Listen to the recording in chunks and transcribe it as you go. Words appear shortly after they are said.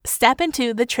Step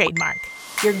into The Trademark,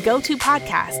 your go-to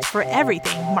podcast for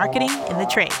everything marketing in the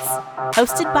trades.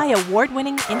 Hosted by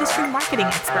award-winning industry marketing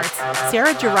experts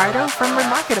Sarah Gerardo from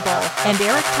Remarkable and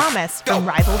Eric Thomas from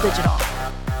Rival Digital.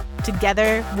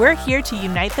 Together, we're here to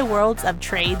unite the worlds of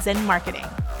trades and marketing,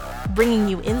 bringing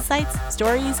you insights,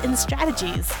 stories, and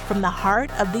strategies from the heart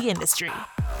of the industry.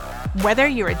 Whether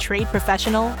you're a trade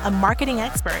professional, a marketing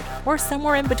expert, or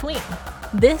somewhere in between,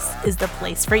 this is the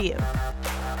place for you.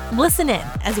 Listen in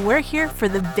as we're here for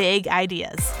the big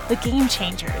ideas, the game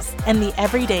changers, and the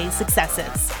everyday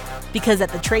successes. Because at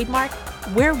The Trademark,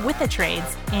 we're with the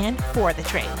trades and for the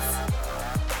trades.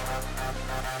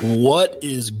 What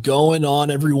is going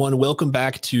on, everyone? Welcome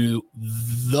back to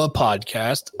the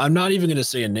podcast. I'm not even going to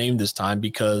say a name this time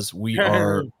because we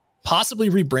are possibly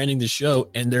rebranding the show,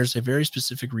 and there's a very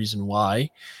specific reason why.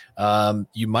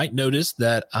 You might notice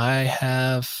that I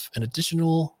have an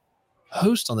additional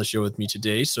host on the show with me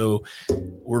today. So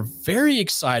we're very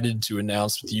excited to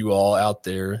announce with you all out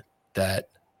there that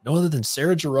no other than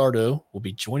Sarah Gerardo will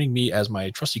be joining me as my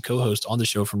trusty co-host on the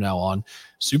show from now on.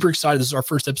 Super excited. This is our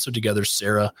first episode together.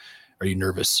 Sarah, are you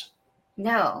nervous?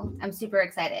 No, I'm super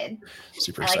excited.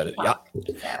 Super excited. Yeah.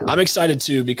 So. I'm excited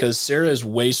too, because Sarah is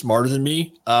way smarter than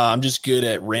me. I'm just good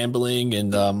at rambling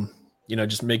and,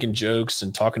 just making jokes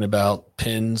and talking about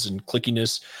pins and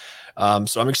clickiness.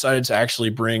 So I'm excited to actually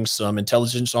bring some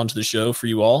intelligence onto the show for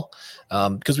you all,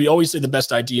 because we always say the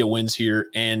best idea wins here.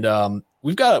 And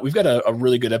we've got a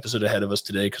really good episode ahead of us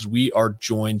today, because we are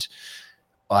joined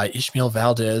by Ishmael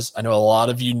Valdez. I know a lot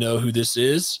of you know who this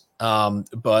is,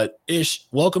 but Ish,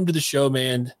 welcome to the show,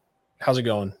 man. How's it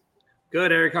going?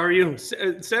 Good, Eric. How are you?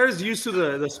 Sarah's used to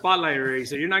the spotlight already,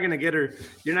 so you're not gonna get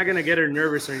her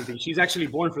nervous or anything. She's actually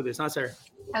born for this, not Sarah.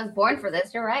 I was born for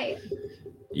this. You're right.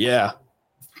 Yeah.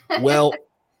 Well,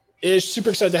 Ish, super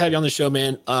excited to have you on the show,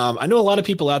 man. I know a lot of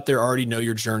people out there already know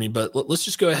your journey, but let's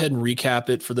just go ahead and recap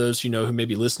it for those, who may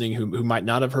be listening, who might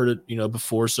not have heard it,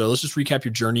 before. So let's just recap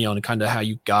your journey on kind of how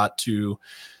you got to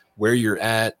where you're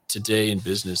at today in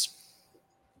business.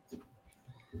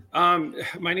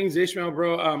 My name's Ishmael,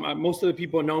 bro. Most of the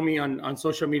people know me on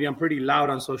social media. I'm pretty loud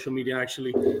on social media,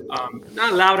 actually.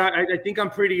 Not loud. I think I'm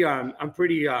pretty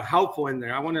helpful in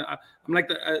there. I'm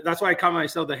like that's why I call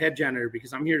myself the head janitor,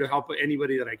 because I'm here to help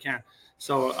anybody that I can.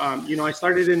 So, I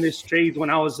started in this trade when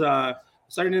I was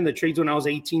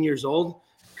 18 years old.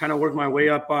 Kind of worked my way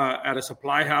up at a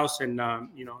supply house, and I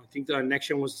think the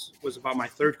Nexion was about my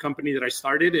third company that I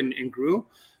started and grew.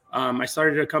 I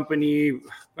started a company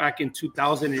back in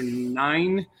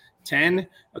 2009, 10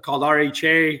 called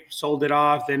RHA, sold it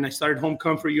off. Then I started Home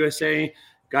Comfort USA,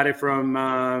 got it from,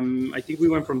 I think we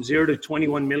went from 0 to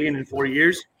 21 million in 4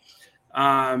 years.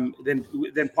 Then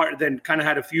kind of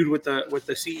had a feud with the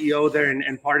CEO there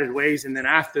and parted ways. And then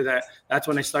after that, that's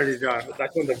when I started,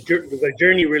 that's when the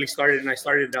journey really started. And I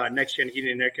started Next Gen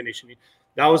Heating and Air Conditioning.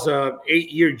 That was a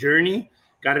 8-year journey.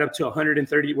 Got it up to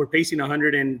 130. We're pacing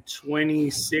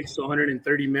 126 to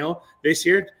 130 mil this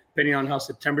year, depending on how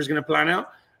September's going to plan out.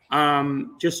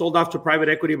 Just sold off to private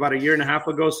equity about a year and a half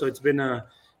ago, so it's been a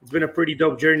pretty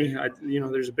dope journey.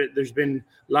 There's been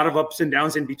a lot of ups and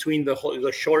downs in between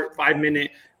the short 5-minute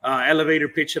elevator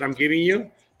pitch that I'm giving you.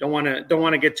 Don't want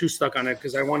to get too stuck on it,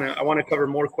 because I want to cover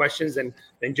more questions than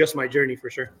just my journey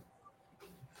for sure.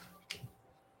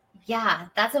 Yeah,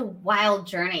 that's a wild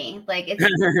journey. Like, it's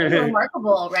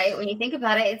remarkable, right? When you think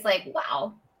about it, it's like,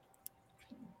 wow.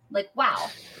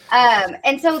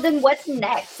 And so then what's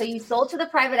next? So you sold to the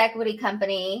private equity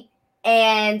company,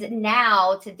 and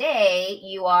now today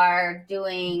you are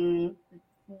doing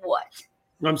what?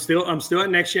 I'm still at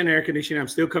Next Gen Air Conditioning. I'm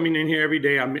still coming in here every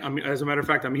day. I'm as a matter of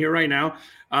fact, I'm here right now.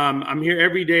 I'm here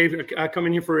every day. I come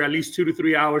in here for at least 2 to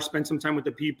 3 hours, spend some time with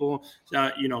the people,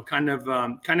 kind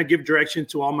of give direction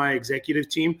to all my executive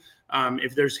team.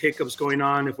 If there's hiccups going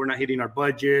on, if we're not hitting our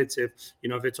budgets, if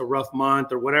it's a rough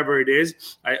month or whatever it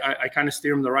is, I kind of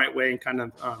steer them the right way and kind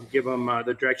of give them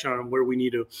the direction on where we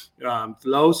need to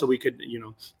flow, so we could,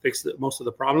 fix most of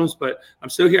the problems. But I'm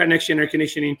still here at Next Gen Air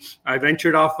Conditioning. I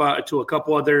ventured off to a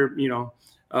couple other,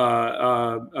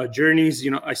 journeys.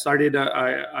 I started,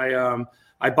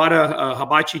 I bought a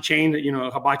hibachi chain, a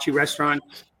hibachi restaurant.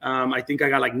 I think I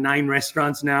got like 9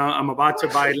 restaurants now. I'm about to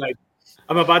buy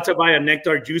a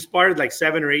Nectar juice bar, like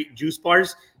 7 or 8 juice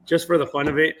bars, just for the fun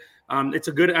of it. It's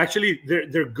a good, actually,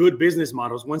 they're good business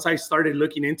models. Once I started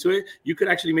looking into it, you could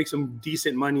actually make some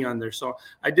decent money on there. So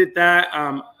I did that.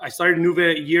 I started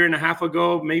Nuve a year and a half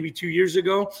ago, maybe 2 years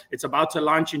ago. It's about to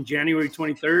launch in January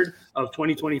 23rd of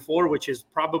 2024, which is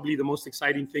probably the most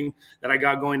exciting thing that I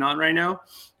got going on right now.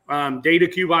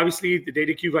 DataCube, obviously, the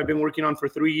DataCube I've been working on for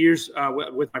 3 years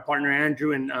with my partner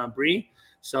Andrew and Bree.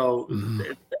 So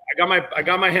I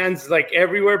got my hands like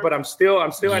everywhere, but I'm still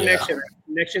at Nexion.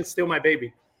 Nexion's still my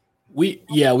baby.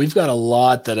 We've got a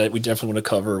lot that we definitely want to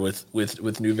cover with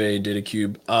Nuve and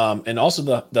DataCube, and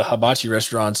also the hibachi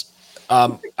restaurants.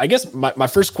 I guess my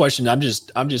first question, I'm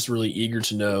just really eager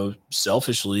to know,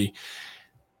 selfishly,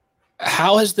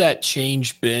 how has that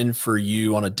change been for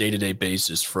you on a day-to-day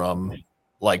basis, from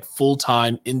like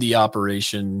full-time in the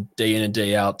operation, day in and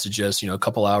day out, to just, a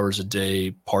couple hours a day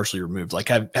partially removed? Like,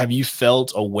 have you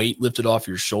felt a weight lifted off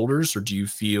your shoulders, or do you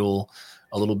feel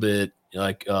a little bit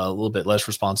less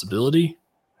responsibility?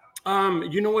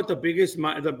 You know what the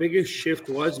biggest shift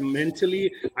was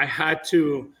mentally? I had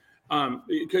to,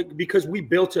 because we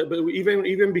built it, but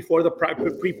even before the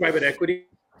pre-private equity,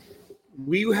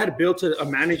 we had built a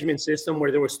management system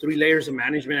where there was 3 layers of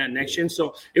management at Nexion.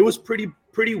 So it was pretty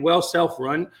well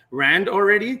ran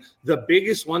already. The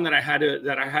biggest one that I had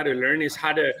to learn is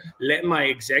how to let my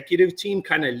executive team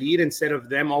kind of lead, instead of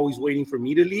them always waiting for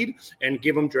me to lead, and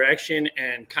give them direction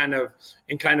and kind of,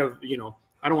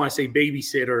 I don't want to say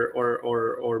babysit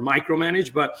or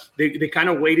micromanage, but they kind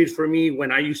of waited for me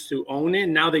when I used to own it.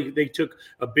 Now they took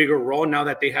a bigger role, now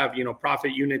that they have,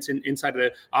 profit units inside of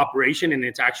the operation, and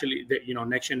it's actually that,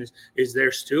 Nexion is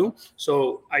theirs too.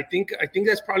 So I think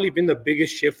that's probably been the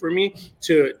biggest shift for me,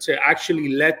 to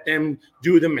actually let them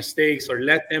do the mistakes or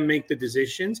let them make the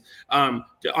decisions. On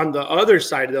the other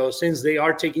side, though, since they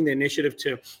are taking the initiative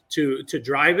to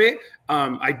drive it,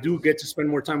 I do get to spend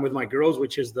more time with my girls,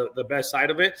 which is the best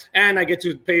side of it. And I get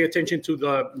to pay attention to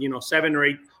the,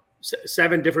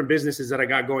 7 different businesses that I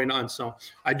got going on. So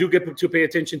I do get to pay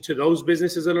attention to those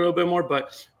businesses a little bit more,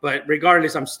 but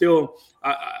regardless, I'm still,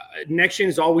 Nexion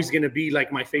is always going to be like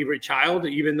my favorite child,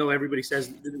 even though everybody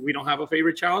says we don't have a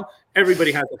favorite child.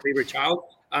 Everybody has a favorite child.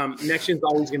 Nexion is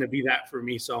always going to be that for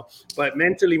me. So, but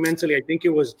mentally, I think it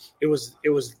was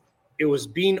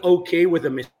being okay with a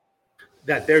mistake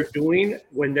that they're doing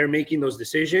when they're making those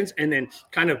decisions, and then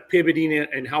kind of pivoting it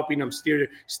and helping them steer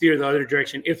the other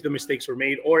direction if the mistakes were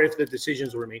made or if the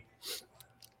decisions were made.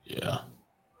 Yeah.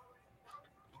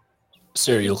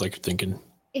 Sarah, you look like you're thinking.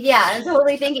 Yeah, I'm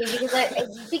totally thinking,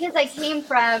 because I came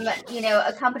from,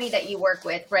 a company that you work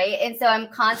with, right? And so I'm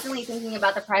constantly thinking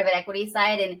about the private equity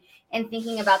side and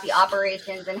thinking about the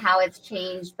operations and how it's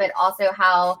changed, but also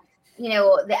how,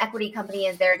 the equity company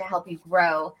is there to help you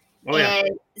grow. Oh, yeah.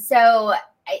 And so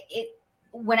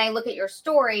when I look at your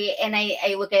story and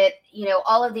I look at,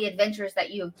 all of the adventures that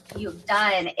you've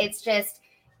done, it's just,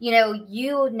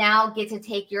 you now get to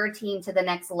take your team to the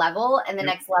next level and the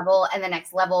next level and the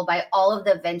next level by all of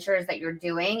the ventures that you're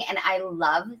doing. And I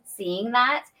love seeing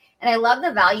that. And I love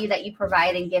the value that you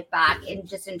provide and give back in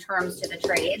terms to the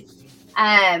trade.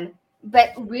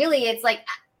 But really, it's like,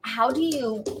 how do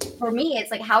you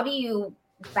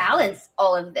balance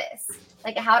all of this?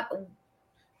 Like, how?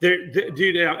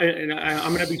 Dude, and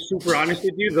I'm gonna be super honest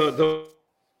with you. The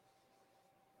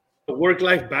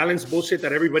work-life balance bullshit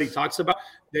that everybody talks about,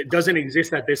 that doesn't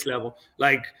exist at this level.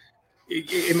 Like,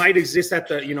 it might exist at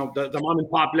the the mom and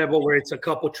pop level, where it's a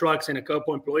couple trucks and a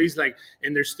couple employees, like,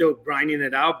 and they're still grinding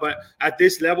it out. But at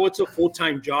this level, it's a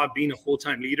full-time job being a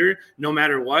full-time leader, no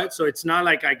matter what. So it's not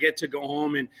like I get to go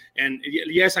home and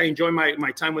yes, I enjoy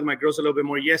my time with my girls a little bit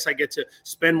more. Yes, I get to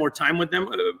spend more time with them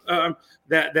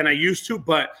than I used to.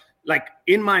 But like,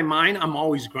 in my mind, I'm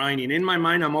always grinding. In my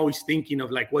mind, I'm always thinking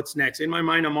of like, what's next. In my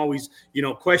mind, I'm always,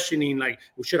 questioning, like,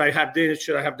 well, should I have this?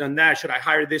 Should I have done that? Should I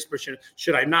hire this person?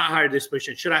 Should I not hire this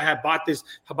person? Should I have bought this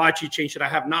hibachi chain? Should I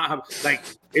have not have? Like,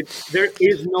 there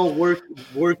is no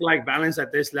work-life balance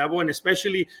at this level. And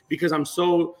especially because I'm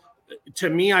so, to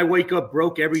me, I wake up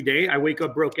broke every day. I wake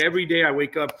up,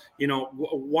 wanting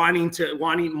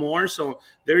more. So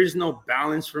there is no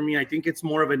balance for me. I think it's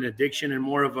more of an addiction and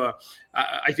more of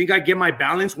I think I get my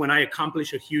balance when I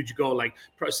accomplish a huge goal. Like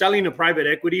selling to private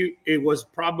equity, it was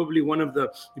probably one of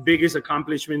the biggest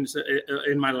accomplishments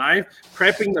in my life.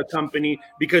 Prepping the company,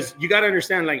 because you got to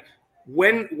understand, like,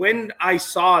 when I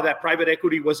saw that private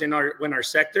equity was in our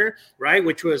sector, right,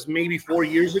 which was maybe 4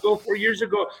 years ago,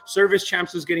 Service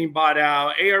Champs was getting bought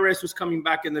out, ARS was coming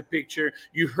back in the picture.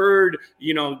 You heard,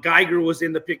 Geiger was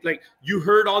in the pic. Like, you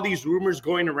heard all these rumors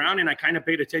going around, and I kind of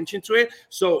paid attention to it.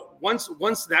 So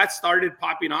once that started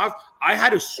popping off, I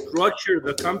had to structure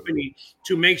the company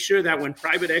to make sure that when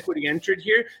private equity entered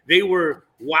here, they were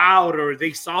wowed, or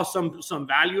they saw some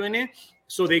value in it,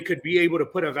 so they could be able to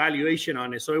put a valuation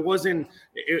on it. So it wasn't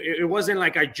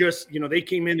like I just, they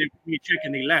came in and gave me a check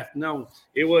and they left. No,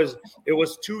 it was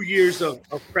 2 years of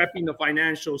prepping the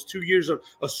financials, 2 years of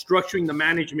structuring the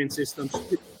management systems,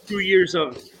 2 years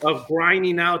of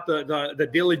grinding out the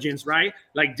diligence, right?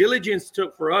 Like, diligence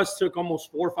took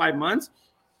almost 4 or 5 months.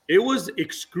 it was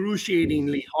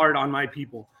excruciatingly hard on my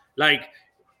people. Like,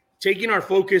 taking our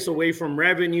focus away from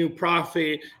revenue,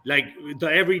 profit, like the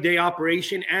everyday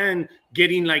operation, and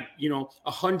getting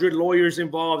 100 lawyers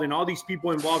involved and all these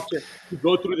people involved to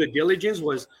go through the diligence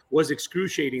was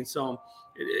excruciating. So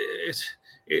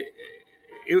it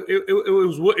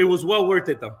was well worth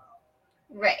it though.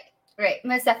 Right,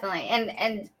 most definitely.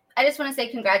 And I just want to say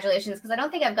congratulations, because I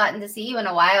don't think I've gotten to see you in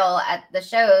a while at the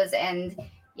shows. And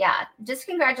yeah, just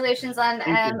congratulations on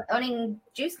owning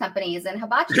juice companies and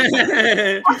hibachi.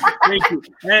 Thank you.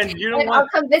 And you know what? I'll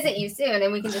come visit you soon,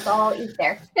 and we can just all eat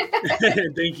there.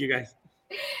 Thank you, guys.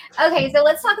 Okay, so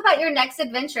let's talk about your next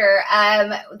adventure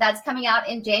that's coming out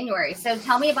in January. So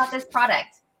tell me about this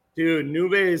product. Dude,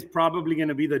 Nuve is probably going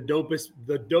to be the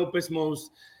dopest,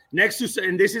 most next to,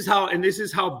 and this is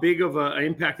how big of an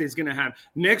impact it's going to have.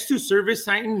 Next to Service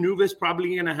Titan, Nuve is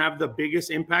probably going to have the biggest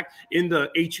impact in the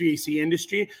HVAC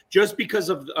industry, just because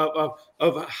of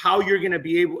how you're going to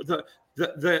be able to.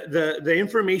 The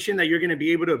information that you're going to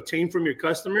be able to obtain from your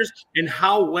customers, and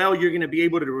how well you're going to be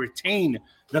able to retain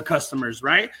the customers,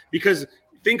 right? Because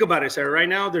think about it, Sarah. Right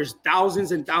now, there's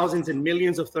thousands and thousands and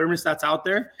millions of thermostats out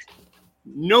there.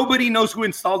 Nobody knows who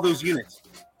installed those units.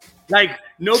 Like,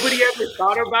 nobody ever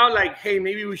thought about, like, hey,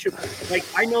 maybe we should. Like,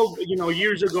 I know,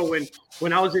 years ago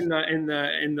when I was in the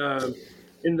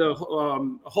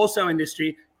wholesale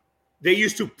industry, they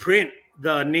used to print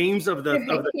the names of the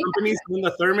companies in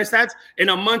the thermostats,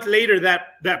 and a month later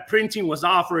that printing was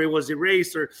off, or it was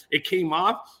erased, or it came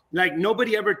off. Like,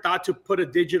 nobody ever thought to put a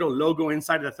digital logo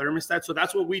inside the thermostat. So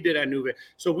that's what we did at Nuve.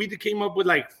 So we came up with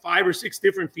like 5 or 6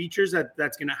 different features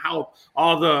that's going to help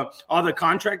all the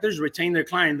contractors retain their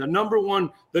client. The number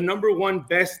one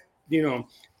best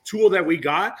tool that we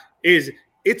got is,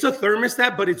 it's a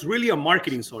thermostat, but it's really a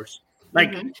marketing source.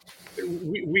 Like,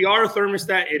 we are a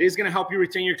thermostat. It is going to help you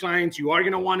retain your clients. You are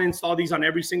going to want to install these on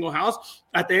every single house.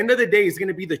 At the end of the day, it's going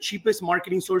to be the cheapest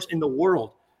marketing source in the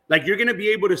world. Like, you're going to be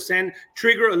able to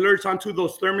trigger alerts onto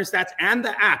those thermostats and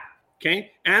the app,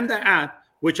 okay? And the app,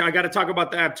 which I got to talk about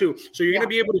the app too. So you're going to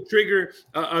be able to trigger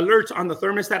alerts on the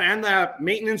thermostat and the app.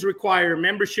 Maintenance require,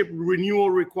 membership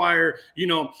renewal require,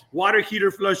 water heater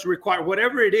flush require,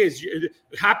 whatever it is.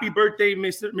 Happy birthday,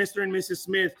 Mr. and Mrs.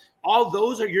 Smith. All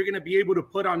those you're going to be able to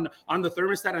put on the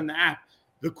thermostat and the app.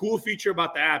 The cool feature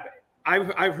about the app,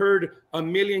 I've heard a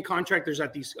million contractors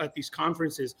at these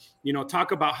conferences,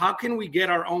 talk about, how can we get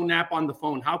our own app on the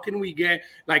phone? How can we get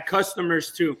like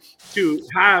customers to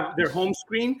have their home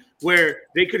screen where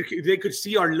they could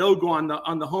see our logo on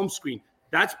the home screen?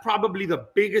 That's probably the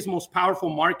biggest, most powerful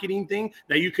marketing thing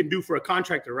that you can do for a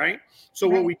contractor, right? So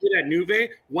what we did at Nuve,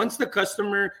 once the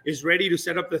customer is ready to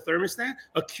set up the thermostat,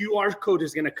 a QR code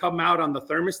is going to come out on the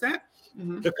thermostat.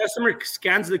 The customer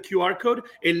scans the QR code.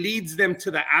 It leads them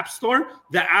to the App Store.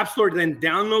 The App Store then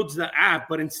downloads the app.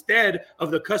 But instead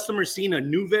of the customer seeing a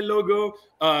Nuve logo,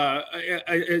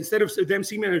 instead of them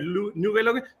seeing a Nuve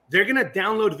logo, they're going to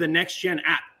download the Next Gen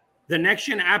app. The Next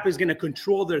Gen app is going to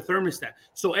control their thermostat.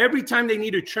 So every time they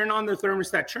need to turn on their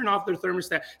thermostat, turn off their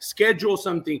thermostat, schedule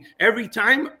something, every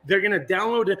time they're going to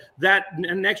download that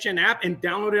Next Gen app and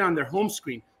download it on their home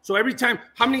screen. So every time,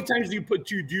 how many times do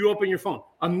you open your phone?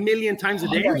 1,000,000 times a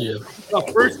day.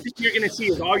 The first thing you're going to see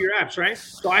is all your apps, right?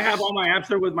 So I have all my apps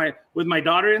there with my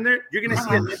daughter in there. You're going to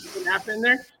see a Next Gen app in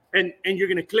there, and you're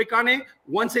going to click on it.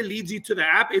 Once it leads you to the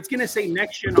app, it's going to say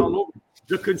Next Gen all over.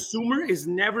 The consumer is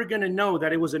never going to know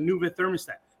that it was a Nuve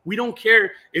thermostat. We don't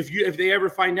care if they ever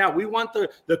find out. We want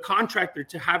the contractor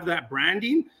to have that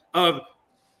branding of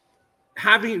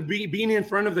being in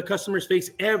front of the customer's face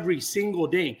every single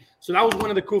day. So that was one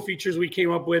of the cool features we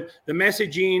came up with. The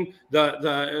messaging,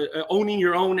 the owning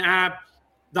your own app,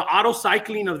 the auto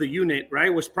cycling of the unit,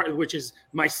 right? Which is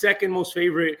my second most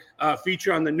favorite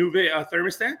feature on the Nuve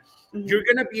thermostat. You're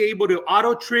going to be able to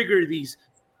auto trigger these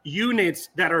units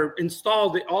that are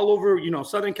installed all over,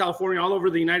 Southern California, all over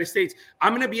the United States.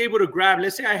 I'm going to be able to grab,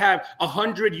 let's say I have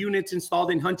 100 units installed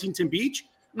in Huntington Beach.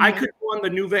 I could go on the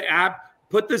Nuve app,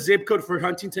 put the zip code for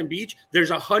Huntington Beach.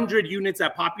 There's 100 units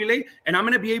that populate, and I'm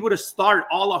going to be able to start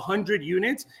all 100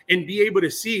 units and be able to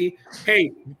see,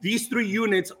 hey, these 3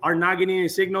 units are not getting any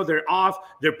signal. They're off.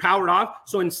 They're powered off.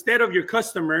 So instead of your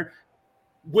customer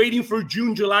waiting for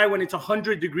June, July when it's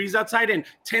 100 degrees outside and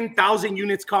 10,000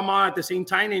 units come on at the same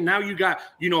time, and now you got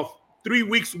 3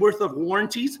 weeks worth of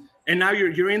warranties, and now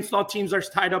your install teams are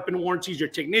tied up in warranties, your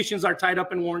technicians are tied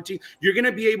up in warranties. You're going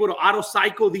to be able to auto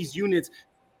cycle these units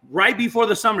right before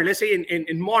the summer. Let's say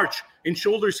in March, in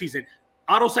shoulder season,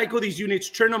 auto cycle these units,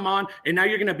 turn them on, and now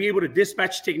you're going to be able to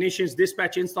dispatch technicians,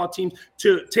 dispatch install teams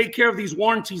to take care of these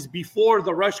warranties before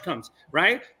the rush comes,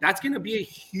 right? That's going to be a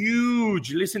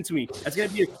huge, listen to me, that's going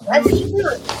to be a huge.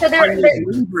 So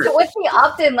so what's the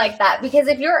opt-in like that? Because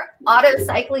if you're auto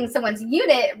cycling someone's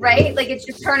unit, right, like it's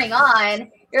just turning on,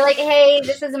 you're like, hey,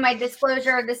 this isn't my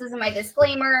disclosure, this isn't my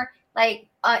disclaimer. Like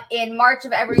in March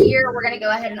of every year, we're going to go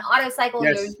ahead and auto cycle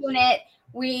your unit.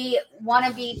 We want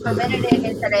to be preventative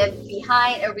instead of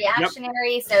behind or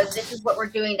reactionary. So this is what we're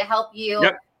doing to help you.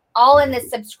 All in this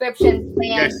subscription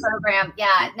plan program.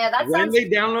 Yeah. No, that's when they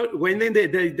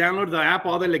download the app,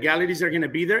 all the legalities are going to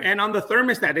be there. And on the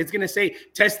thermostat, it's going to say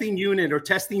testing unit or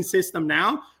testing system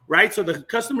now, right? So the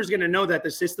customer's going to know that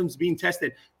the system's being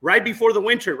tested right before the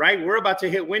winter, right? We're about to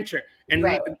hit winter. And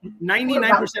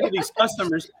 99% of these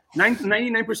customers,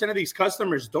 99% of these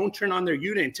customers don't turn on their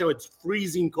unit until it's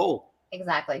freezing cold.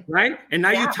 Exactly. Right. And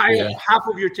now you tie up half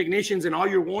of your technicians and all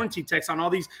your warranty techs on all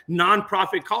these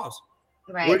non-profit calls.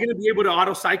 Right. We're going to be able to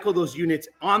auto cycle those units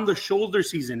on the shoulder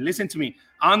season. Listen to me,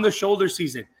 on the shoulder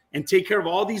season, and take care of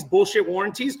all these bullshit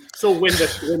warranties. So when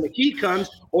the heat comes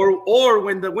or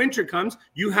when the winter comes,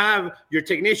 you have your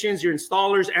technicians, your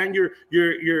installers, and your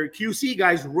QC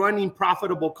guys running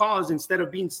profitable calls instead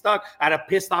of being stuck at a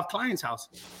pissed off client's house.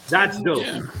 That's dope.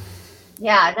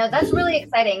 Yeah, no, that's really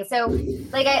exciting. So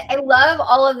like, I love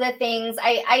all of the things.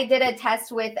 I did a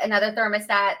test with another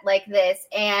thermostat like this,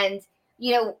 and,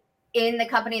 you know, in the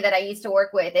company that I used to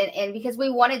work with, and because we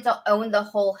wanted to own the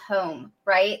whole home,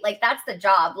 right? Like that's the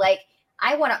job. Like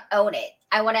I want to own it.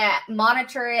 I want to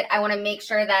monitor it. I want to make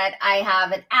sure that I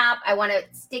have an app. I want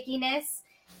stickiness.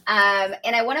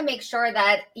 And I want to make sure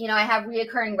that, you know, I have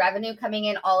reoccurring revenue coming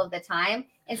in all of the time.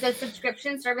 And so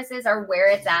subscription services are where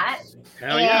it's at.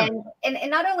 And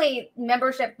not only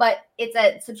membership, but it's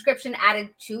a subscription added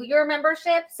to your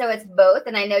membership. So it's both.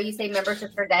 And I know you say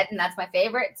memberships are dead, and that's my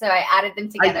favorite. So I added them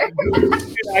together.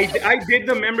 I did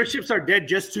the memberships are dead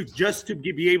just to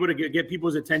be able to get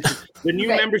people's attention. The new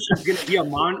membership is going to be a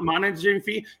monitoring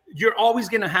fee. You're always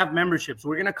going to have memberships.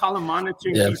 We're going to call them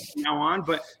monitoring fees from now on,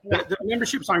 but the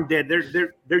memberships aren't dead.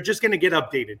 They're just going to get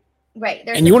your Right.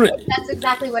 That's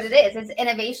exactly what it is. It's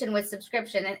innovation with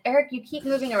subscription. And Eric, you keep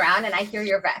moving around and I hear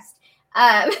your vest.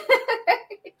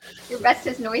 Your vest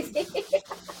is noisy.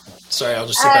 Sorry, I'll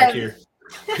just sit back here.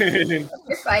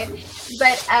 You're fine.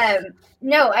 But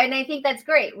no, and I think that's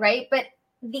great, right? But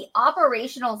the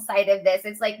operational side of this,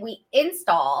 it's like we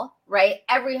install, right?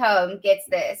 Every home gets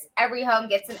this. Every home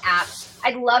gets an app.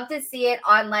 I'd love to see it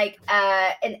on like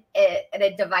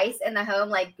a device in the home,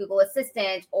 like Google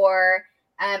Assistant or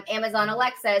Amazon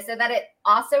Alexa, so that it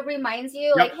also reminds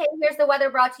you like, hey, here's the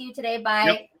weather brought to you today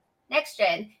by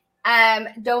NextGen.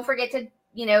 Don't forget to,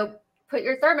 you know, put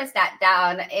your thermostat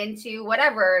down into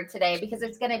whatever today because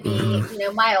it's going to be, you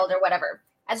know, mild or whatever.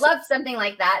 I'd love something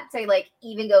like that to like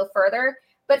even go further.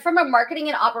 But from a marketing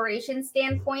and operations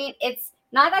standpoint, it's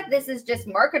not that this is just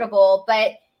marketable,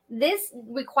 but this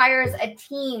requires a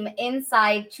team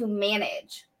inside to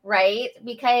manage, right?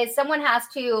 Because someone has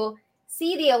to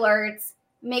see the alerts,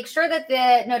 make sure that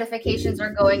the notifications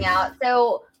are going out.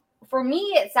 So for me,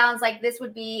 it sounds like this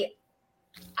would be,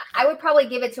 I would probably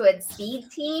give it to a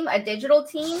speed team, a digital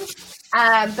team.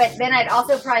 But then I'd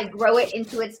also probably grow it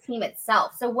into its team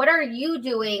itself. So what are you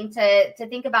doing to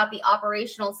think about the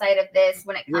operational side of this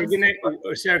when it comes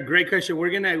to Sarah, great question. We're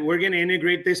gonna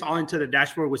integrate this all into the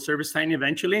dashboard with ServiceTitan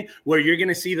eventually, where you're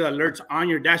gonna see the alerts on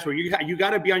your dashboard. You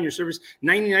gotta be on your service.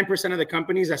 99% of the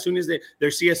companies, as soon as their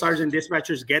CSRs and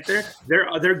dispatchers get there,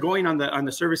 they're going on the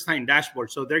ServiceTitan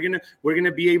dashboard. So we're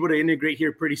gonna be able to integrate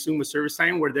here pretty soon with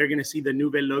ServiceTitan, where they're gonna see the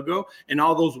Nuve logo, and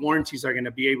all those warranties are gonna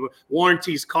be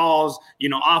warranties, calls, you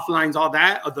know, offlines, all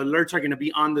that. The alerts are going to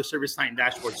be on the ServiceTitan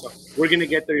dashboard. So we're going to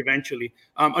get there eventually.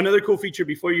 Another cool feature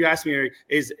before you ask me, Eric,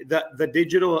 is the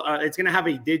digital. It's going to have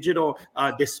a digital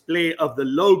display of the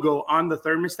logo on the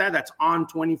thermostat that's on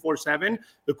 24/7.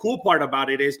 The cool part about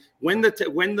it is when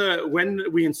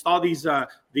we install these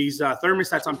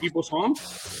thermostats on people's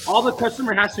homes, all the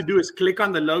customer has to do is click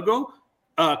on the logo,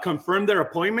 confirm their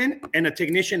appointment, and a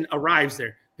technician arrives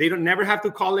there. They don't never have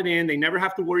to call it in. They never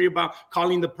have to worry about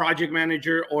calling the project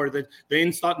manager or the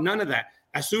install. None of that.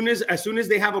 As soon as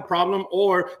they have a problem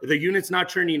or the unit's not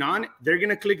turning on, they're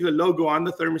gonna click the logo on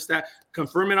the thermostat,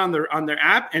 confirm it on their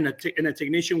app, and a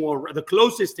technician the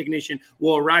closest technician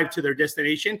will arrive to their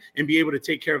destination and be able to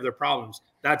take care of their problems.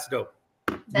 That's dope.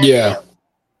 Yeah.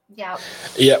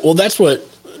 Well, that's what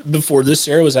before this,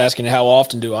 Sarah was asking, how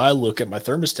often do I look at my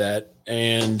thermostat?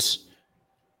 And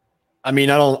I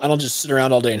mean, I don't just sit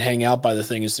around all day and hang out by the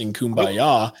thing and sing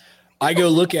Kumbaya. I go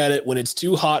look at it when it's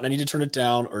too hot and I need to turn it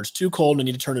down, or it's too cold and I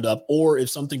need to turn it up, or if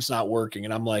something's not working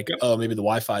and I'm like, oh, maybe the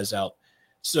Wi-Fi is out.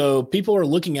 So people are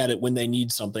looking at it when they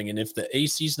need something. And if the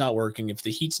AC is not working, if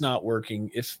the heat's not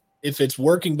working, if it's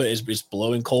working, but it's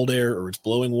blowing cold air or it's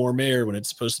blowing warm air when it's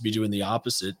supposed to be doing the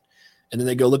opposite. And then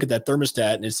they go look at that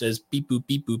thermostat and it says beep, boop,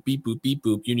 beep, boop, beep, boop, beep,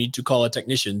 boop. You need to call a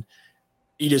technician.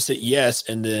 You just hit yes.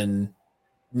 And then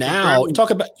now you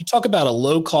talk about a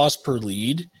low cost per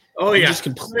lead. Oh, you yeah. Just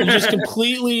you just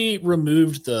completely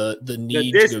removed the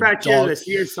need. The dispatcher, the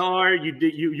CSR,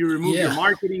 you remove your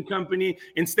marketing company.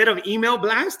 Instead of email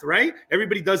blast, right?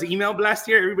 Everybody does email blast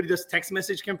here. Everybody does text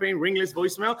message campaign, ringless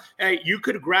voicemail. Hey, you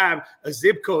could grab a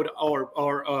zip code or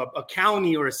a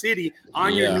county or a city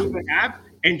on your Nuve app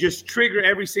and just trigger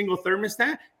every single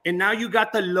thermostat. And now you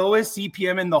got the lowest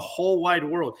CPM in the whole wide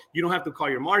world. You don't have to call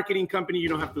your marketing company. You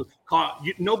don't have to call.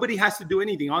 Nobody has to do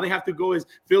anything. All they have to go is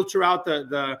filter out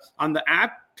on the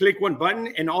app, click one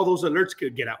button, and all those alerts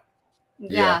could get out.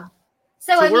 Yeah.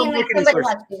 So I mean, like somebody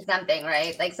has to do something,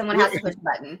 right? Like someone has to push a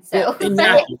button. So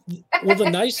the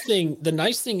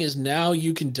nice thing is now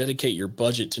you can dedicate your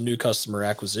budget to new customer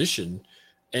acquisition,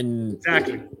 and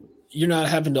exactly. You're not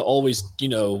having to always,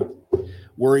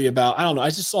 worry about, I don't know. I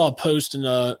just saw a post in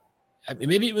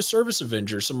maybe it was Service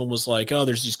Avenger. Someone was like, oh,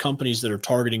 there's these companies that are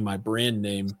targeting my brand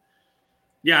name.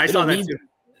 Yeah, I saw that too.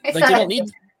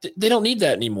 They don't need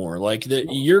that anymore. Like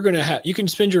you can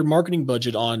spend your marketing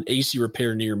budget on AC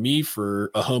repair near me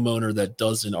for a homeowner that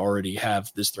doesn't already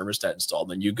have this thermostat installed.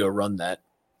 Then you go run that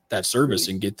service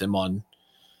and get them on.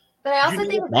 But I also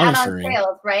think it's add-on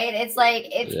sales, right? It's like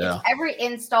it's every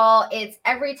install, it's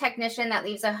every technician that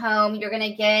leaves a home. You're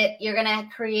gonna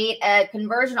create a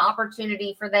conversion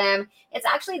opportunity for them. It's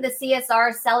actually the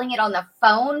CSR selling it on the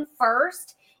phone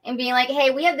first and being like, hey,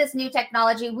 we have this new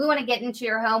technology. We want to get into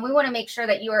your home. We want to make sure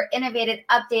that you are innovated,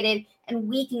 updated, and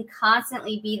we can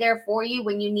constantly be there for you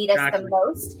when you need us the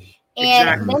most.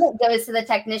 And then it goes to the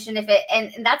technician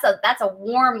and that's a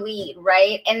warm lead,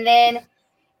 right? And then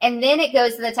it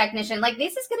goes to the technician. Like,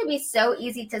 this is going to be so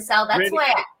easy to sell. That's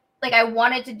why I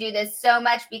wanted to do this so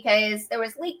much, because there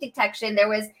was leak detection. There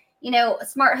was,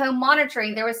 smart home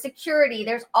monitoring. There was security.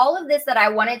 There's all of this that I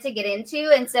wanted to get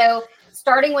into. And so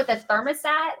starting with a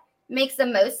thermostat makes the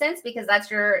most sense, because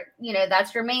that's your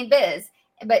main biz.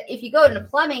 But if you go into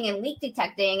plumbing and leak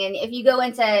detecting, and if you go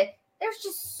into, there's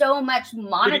just so much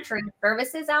monitoring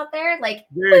services out there. Like,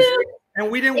 and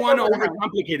we didn't want to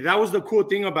overcomplicate it. That was the cool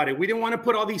thing about it. We didn't want to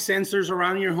put all these sensors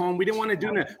around your home. We didn't want to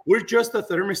do that. We're just a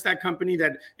thermostat company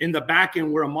that in the back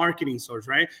end, we're a marketing source,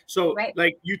 right? So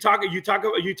like you talk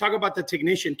about the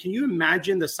technician. Can you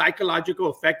imagine the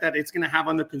psychological effect that it's going to have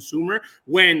on the consumer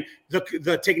when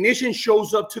the technician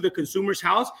shows up to the consumer's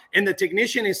house and the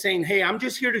technician is saying, hey, I'm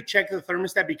just here to check the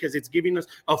thermostat because it's giving us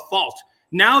a fault.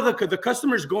 Now the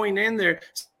customer's going in there,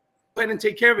 go ahead and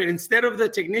take care of it. Instead of the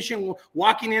technician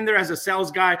walking in there as a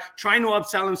sales guy, trying to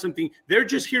upsell them something, they're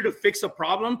just here to fix a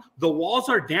problem. The walls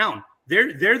are down.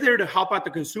 They're there to help out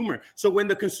the consumer. So when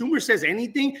the consumer says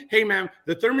anything, hey, ma'am,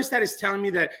 the thermostat is telling me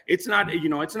that it's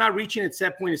not reaching its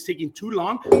set point. It's taking too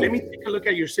long. Let me take a look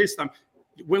at your system.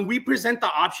 When we present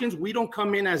the options, we don't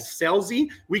come in as salesy.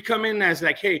 We come in as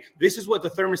like, hey, this is what the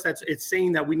thermostat it's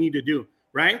saying that we need to do.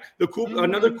 Right.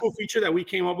 Another cool feature that we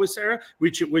came up with, Sarah,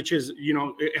 which is,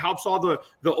 it helps all the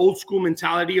old school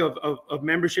mentality of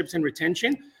memberships and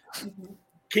retention.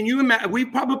 Can you imagine? We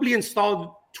probably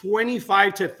installed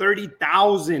 25 to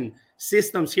 30,000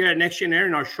 systems here at Next Gen Air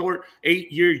in our short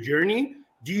 8-year journey.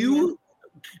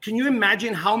 Can you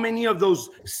imagine how many of those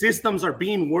systems are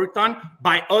being worked on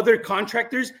by other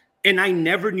contractors and I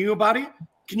never knew about it?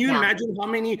 Can you imagine how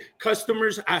many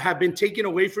customers have been taken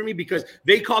away from me because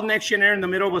they called Next Gen Air in the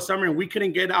middle of a summer and we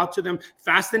couldn't get out to them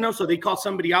fast enough, so they called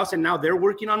somebody else and now they're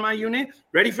working on my unit?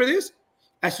 Ready for this?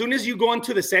 As soon as you go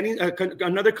onto the settings,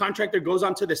 another contractor goes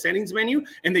onto the settings menu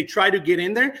and they try to get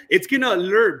in there, it's going to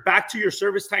alert back to your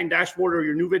service time dashboard or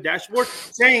your Nuve dashboard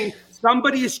saying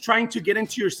somebody is trying to get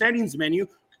into your settings menu.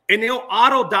 And they'll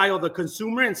auto dial the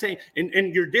consumer and say,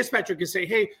 and your dispatcher can say,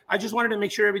 hey, I just wanted to make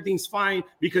sure everything's fine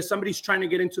because somebody's trying to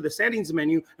get into the settings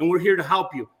menu and we're here to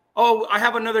help you. Oh, I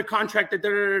have another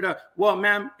contractor. Well,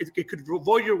 ma'am, it could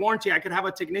void your warranty. I could have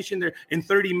a technician there in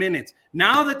 30 minutes.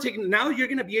 Now you're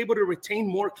going to be able to retain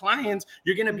more clients.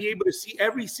 You're going to be able to see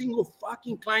every single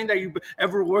fucking client that you've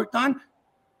ever worked on.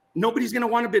 Nobody's going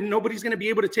to be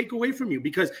able to take away from you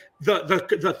because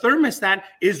the thermostat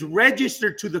is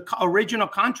registered to the original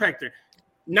contractor,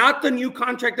 not the new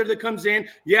contractor that comes in.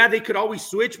 Yeah, they could always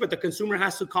switch, but the consumer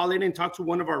has to call in and talk to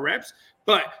one of our reps.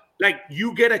 But like,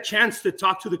 you get a chance to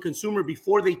talk to the consumer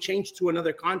before they change to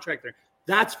another contractor.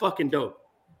 That's fucking dope.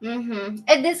 Mm-hmm.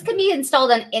 And this could be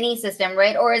installed on any system,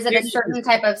 right? Or is it a certain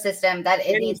type of system that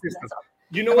it needs to be installed?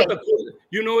 You know what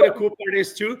the cool part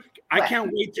is too? I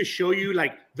can't wait to show you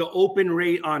like the open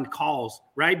rate on calls,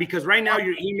 right? Because right now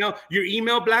your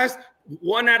email blast,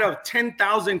 1 out of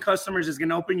 10,000 customers is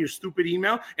gonna open your stupid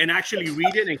email and actually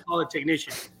read it and call a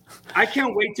technician. I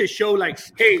can't wait to show like,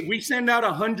 hey, we send out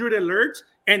 100 alerts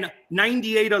and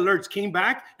 98 alerts came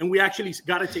back and we actually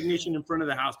got a technician in front of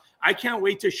the house. I can't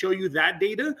wait to show you that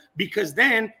data, because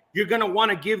then you're gonna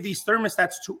want to give these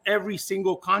thermostats to every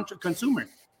single consumer.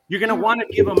 You're going to want to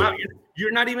give them out.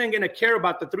 You're not even going to care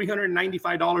about the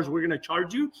 $395 we're going to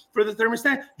charge you for the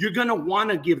thermostat. You're going to want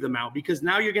to give them out, because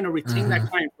now you're going to retain that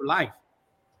client for life.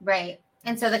 Right.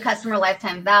 And so the customer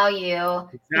lifetime value,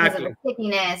 because of the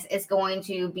stickiness, is going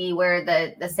to be where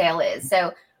the sale is.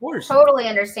 So totally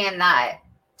understand that.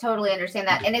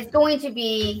 And it's going to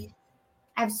be,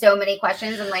 I have so many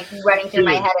questions. I'm like running through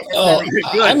my head at this moment.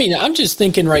 I mean, I'm just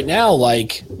thinking right now,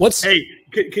 like, Hey,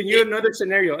 can you another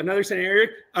scenario? A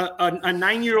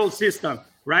 9-year-old system,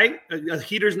 right? A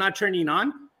heater's not turning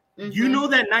on. Mm-hmm. You know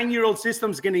that 9-year-old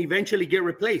system's going to eventually get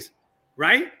replaced,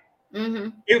 right? Mm-hmm.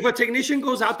 If a technician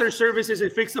goes out there, services,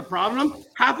 and fix the problem,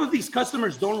 half of these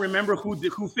customers don't remember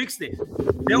who fixed it.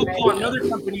 They'll call another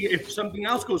company if something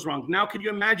else goes wrong. Now, can you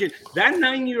imagine that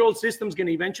 9-year-old system's going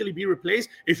to eventually be replaced?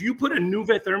 If you put a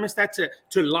Nuve thermostat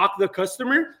to lock the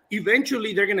customer,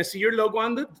 eventually they're going to see your logo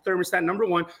on the thermostat, number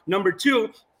one. Number two,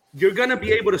 you're going to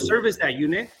be able to service that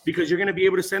unit because you're going to be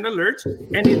able to send alerts,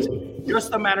 and it's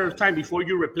just a matter of time before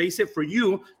you replace it for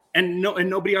you, and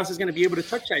nobody else is going to be able to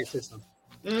touch that system.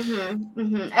 Mm-hmm,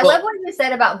 mm-hmm. I love what you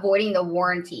said about voiding the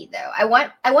warranty, though. I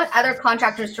want other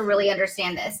contractors to really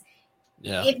understand this.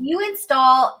 Yeah. If you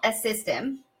install a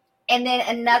system and then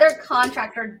another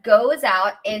contractor goes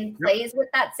out and plays with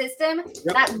that system,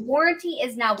 that warranty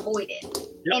is now voided.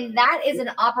 And that is an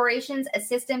operations, a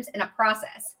systems, and a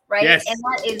process, right? Yes. And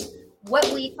that is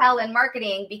what we tell in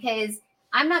marketing, because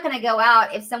I'm not going to go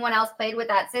out if someone else played with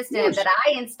that system that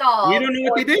I installed. We don't know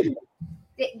what they did.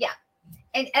 Yeah.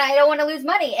 And I don't want to lose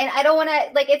money. And I don't want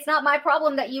to, like, it's not my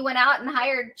problem that you went out and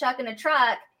hired Chuck in a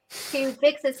truck to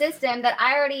fix a system that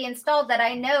I already installed that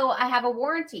I know I have a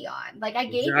warranty on. Like, I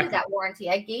gave you that warranty.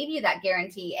 I gave you that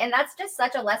guarantee. And that's just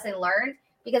such a lesson learned,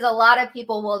 because a lot of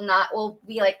people will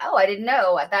be like, oh, I didn't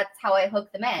know. That's how I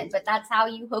hooked them in. But that's how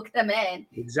you hook them in.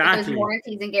 Exactly. Those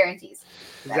warranties and guarantees.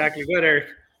 Exactly. Good, Eric.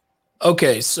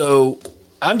 Okay. So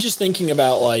I'm just thinking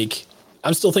about, like,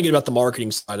 I'm still thinking about the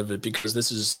marketing side of it, because this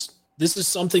is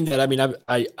something that, I mean,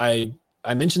 I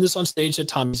mentioned this on stage at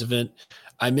Tommy's event.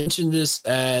 I mentioned this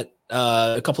at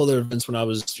a couple other events when I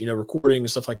was, recording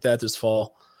and stuff like that this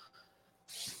fall.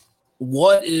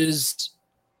 What is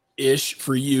ish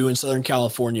for you in Southern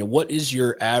California? What is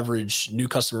your average new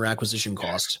customer acquisition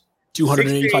cost?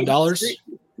 $285?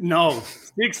 No,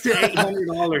 $600 to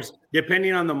 $800,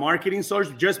 depending on the marketing source,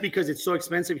 just because it's so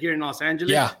expensive here in Los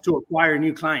Angeles to acquire a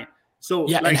new client. So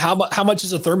and how much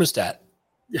is a thermostat?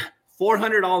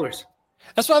 $400.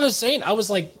 That's what I was saying. I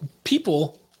was like,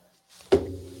 people,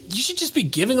 you should just be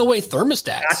giving away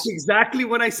thermostats. That's exactly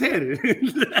what I said.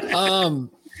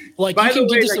 Like, you can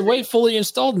give this away fully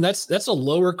installed, and that's a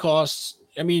lower cost.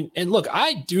 I mean, and look,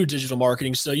 I do digital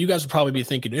marketing, so you guys would probably be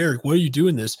thinking, Eric, why are you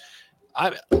doing this?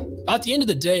 At the end of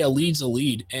the day, a lead's a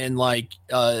lead, and like,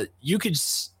 you could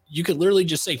literally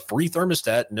just say free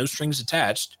thermostat, no strings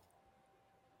attached.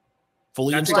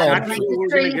 Fully installed. The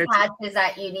string attached is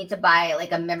that you need to buy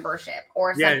like a membership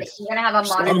or something. Yes. You're gonna have a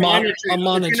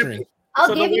monitoring.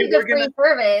 I'll give you the free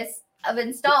service of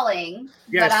installing,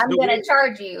 but I'm gonna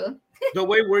charge you. The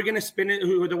way we're gonna spin it,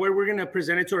 the way we're gonna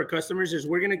present it to our customers is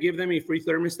we're gonna give them a free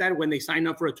thermostat when they sign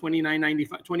up for a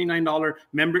 $29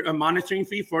 member monitoring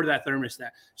fee for that thermostat.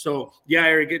 So yeah,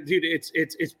 Eric, dude,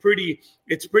 it's pretty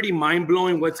mind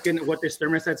blowing what this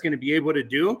thermostat's gonna be able to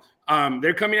do.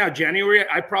 They're coming out January.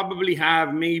 I probably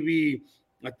have maybe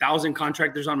 1,000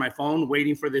 contractors on my phone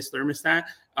waiting for this thermostat.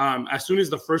 As soon as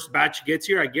the first batch gets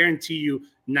here, I guarantee you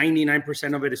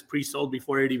 99% of it is pre-sold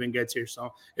before it even gets here.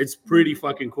 So it's pretty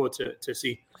fucking cool to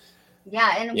see.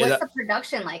 Yeah. And what's the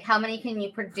production like? How many can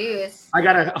you produce? I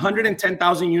got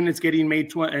 110,000 units getting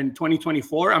made in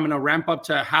 2024. I'm going to ramp up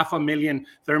to 500,000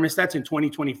 thermostats in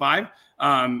 2025.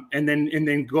 And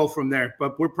then go from there.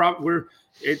 But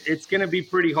it's going to be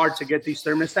pretty hard to get these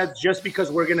thermostats, just because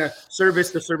we're going to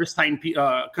service the Service Titan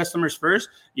customers first.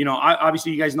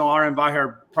 Obviously you guys know R and Vi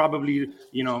are probably,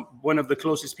 one of the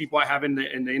closest people I have in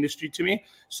the industry to me.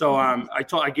 So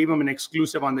I gave them an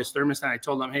exclusive on this thermostat. I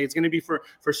told them, hey, it's going to be for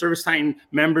Service Titan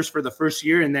members for the first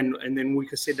year. And then we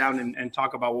could sit down and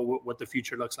talk about what the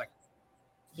future looks like.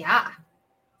 Yeah.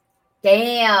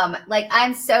 Damn. Like,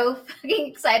 I'm so fucking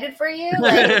excited for you.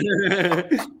 Like,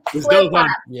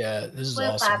 yeah, this is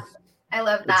awesome. I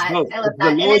love that. I love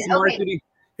that.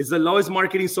 It's the lowest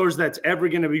marketing source that's ever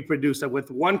going to be produced.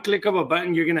 With one click of a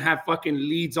button, you're going to have fucking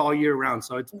leads all year round.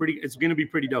 So it's going to be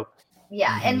pretty dope.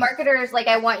 Yeah. And marketers, like,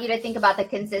 I want you to think about the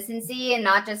consistency and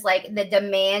not just like the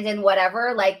demand and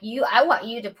whatever. Like I want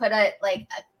you to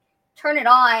turn it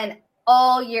on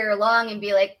all year long and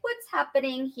be like, what's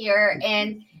happening here?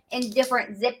 And in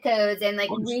different zip codes, and like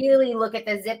really look at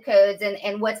the zip codes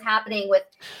and what's happening with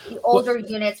the older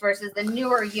units versus the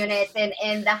newer units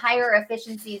and the higher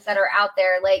efficiencies that are out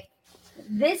there. Like,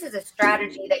 this is a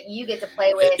strategy that you get to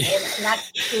play with, and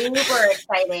that's super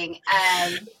exciting.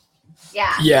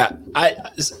 Yeah.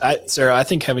 Sarah, I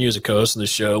think having you as a co-host on the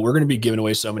show, we're going to be giving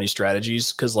away so many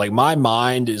strategies because like my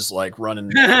mind is like running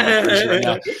right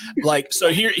now. Like,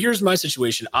 so here's my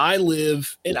situation. I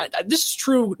live, and this is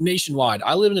true nationwide.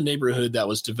 I live in a neighborhood that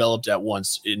was developed at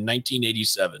once in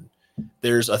 1987.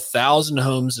 There's 1,000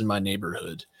 homes in my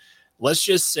neighborhood. Let's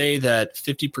just say that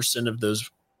 50% of those,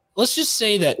 let's just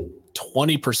say that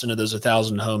 20% of those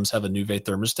 1,000 homes have a Nuve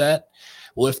thermostat.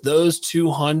 Well, if those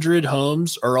 200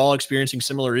 homes are all experiencing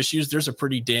similar issues, there's a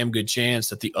pretty damn good chance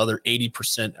that the other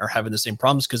 80% are having the same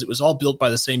problems because it was all built by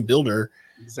the same builder.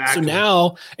 Exactly. So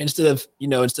now instead of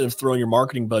throwing your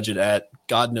marketing budget at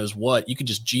God knows what, you could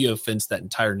just geofence that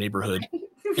entire neighborhood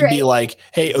and be like,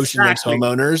 hey, Ocean Lakes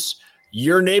homeowners,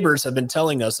 your neighbors have been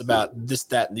telling us about this,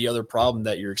 that, and the other problem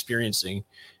that you're experiencing.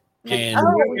 And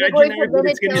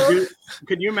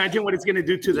can you imagine what it's going to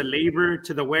do to the labor,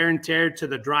 to the wear and tear, to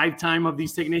the drive time of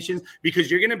these technicians?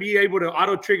 Because you're going to be able to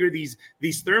auto trigger these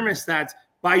thermostats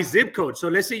by zip code. So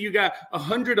let's say you got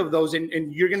 100 of those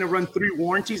and you're going to run 3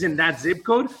 warranties in that zip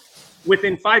code.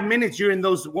 Within 5 minutes, you're in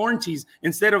those warranties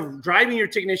instead of driving your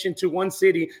technician to one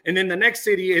city and then the next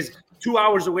city is 2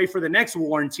 hours away for the next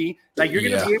warranty. Like, you're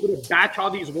going to be able to batch all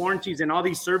these warranties and all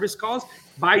these service calls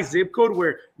by zip code,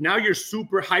 where now you're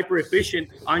super hyper efficient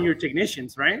on your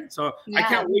technicians, right? So I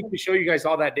can't wait to show you guys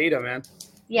all that data, man.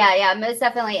 Yeah, most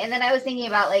definitely. And then I was thinking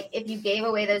about, like, if you gave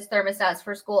away those thermostats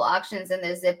for school auctions and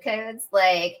those zip codes,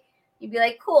 like, you'd be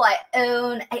like, cool, I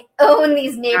own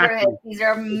these neighborhoods. Exactly. These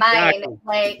are mine. Exactly.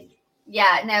 Like,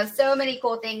 yeah, no, so many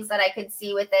cool things that I could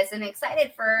see with this, and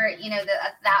excited for,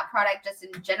 that product just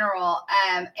in general.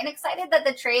 And excited that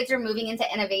the trades are moving into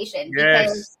innovation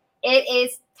because it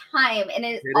is time, and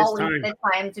it is always the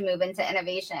time to move into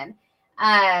innovation.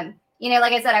 Like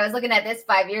I said, I was looking at this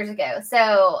 5 years ago.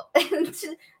 So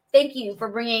thank you for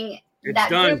bringing group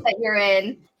that you're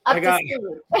in up to speed.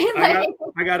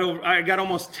 I got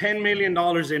almost $10 million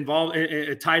involved,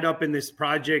 tied up in this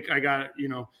project. I got,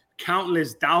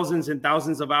 countless thousands and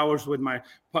thousands of hours with my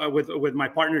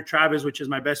partner Travis, which is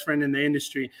my best friend in the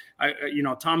industry.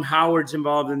 Tom Howard's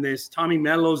involved in this. Tommy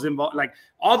Mello's involved. Like,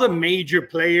 all the major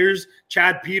players,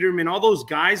 Chad Peterman, all those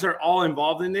guys are all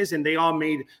involved in this, and they all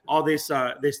made all this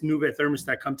Nuve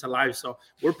thermostat come to life. So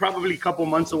we're probably a couple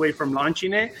months away from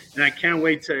launching it, and I can't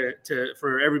wait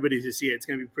for everybody to see it. It's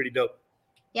gonna be pretty dope.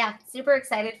 Yeah, super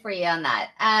excited for you on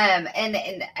that. And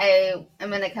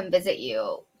I'm gonna come visit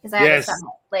you, because I have a summit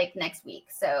like next week,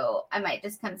 so I might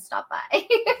just come stop by.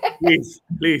 Please.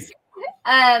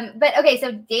 But okay,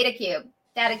 so data cube.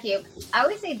 I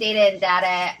always say data and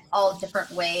data all different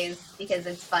ways because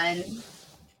it's fun.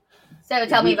 So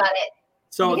tell me about it.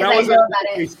 So that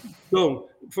was so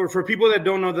for people that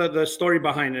don't know the story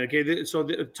behind it. Okay, so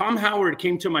Tom Howard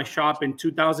came to my shop in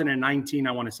 2019.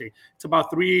 I want to say it's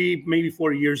about 3, maybe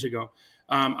 4 years ago.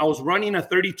 I was running a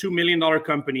 $32 million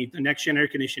company, the Next Gen Air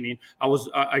Conditioning.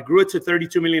 I grew it to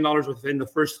 $32 million within the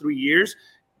first 3 years.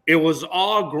 It was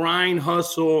all grind,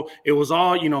 hustle. It was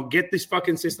all, get this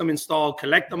fucking system installed,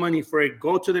 collect the money for it,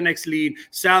 go to the next lead,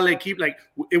 sell it,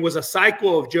 it was a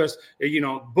cycle of just,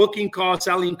 booking calls,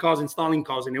 selling calls, installing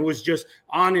calls. And it was just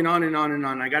on and on and on and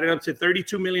on. I got it up to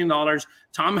 $32 million.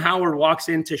 Tom Howard walks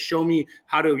in to show me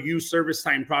how to use service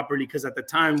time properly, because at the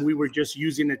time we were just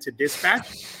using it to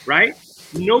dispatch, right?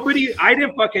 I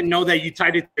didn't fucking know that you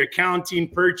tied it to accounting,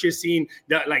 purchasing,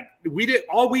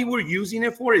 all we were using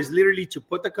it for is literally to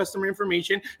put the customer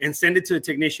information and send it to the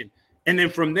technician. And then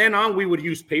from then on, we would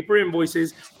use paper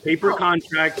invoices, paper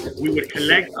contracts. We would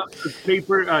collect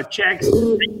paper checks,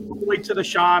 bring all the way to the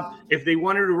shop. If they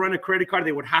wanted to run a credit card,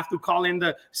 they would have to call in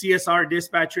the CSR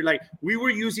dispatcher. Like, we were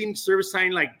using service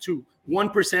time to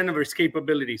 1% of its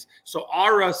capabilities. So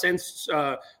Aura sends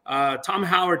Tom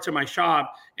Howard to my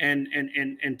shop, and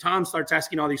Tom starts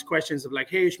asking all these questions of like,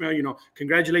 hey, Ishmael,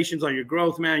 congratulations on your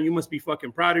growth, man. You must be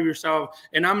fucking proud of yourself.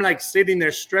 And I'm like sitting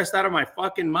there stressed out of my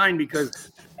fucking mind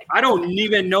because I don't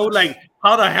even know like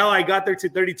how the hell I got there to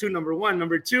 32. Number one.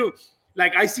 Number two,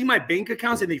 like I see my bank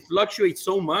accounts and they fluctuate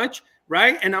so much,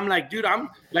 right? And I'm like, dude, I'm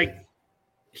like,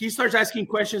 he starts asking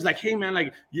questions like, hey man,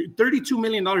 like $32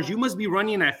 million, you must be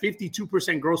running at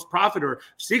 52% gross profit or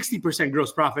 60%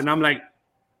 gross profit. And I'm like,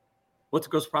 what's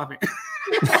gross profit?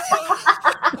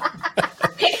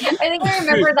 I think I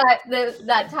remember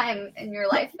that time in your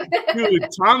life. Dude,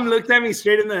 Tom looked at me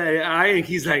straight in the eye and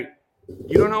he's like,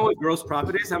 you don't know what gross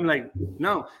profit is? I'm like,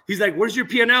 no. He's like, where's your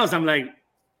P&Ls? I'm like,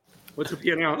 what's a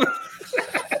P&L?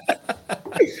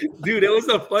 Dude, it was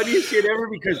the funniest shit ever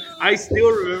because I still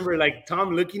remember like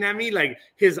Tom looking at me, like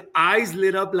his eyes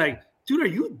lit up like, dude, are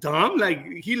you dumb? Like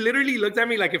he literally looked at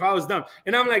me like if I was dumb.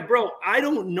 And I'm like, bro, I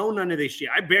don't know none of this shit.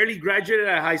 I barely graduated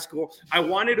out of high school. I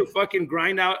wanted to fucking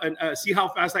grind out and see how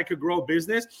fast I could grow a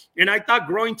business. And I thought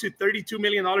growing to $32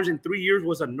 million in 3 years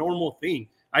was a normal thing.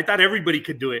 I thought everybody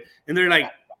could do it. And they're like,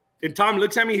 and Tom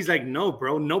looks at me, he's like, no,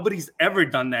 bro, nobody's ever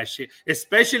done that shit,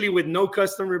 especially with no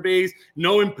customer base,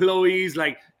 no employees,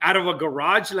 like out of a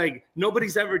garage, like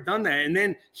nobody's ever done that. And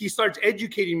then he starts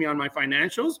educating me on my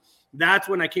financials. That's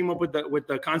when I came up with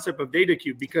the concept of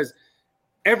DataCube, because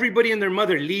everybody and their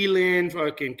mother, Leland,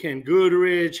 fucking Ken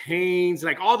Goodrich, Haynes,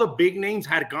 like all the big names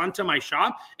had gone to my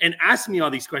shop and asked me all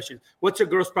these questions. What's your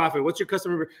gross profit? What's your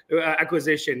customer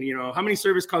acquisition? You know, how many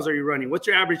service calls are you running? What's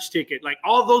your average ticket? Like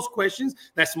all those questions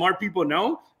that smart people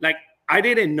know. Like I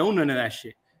didn't know none of that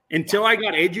shit until I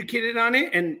got educated on it.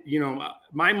 And, you know,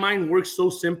 my mind works so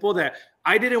simple that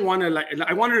I didn't want to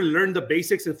I wanted to learn the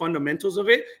basics and fundamentals of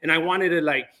it. And I wanted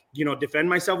to defend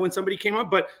myself when somebody came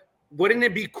up. But wouldn't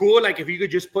it be cool, like, if you could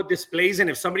just put displays and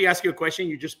if somebody asks you a question,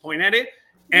 you just point at it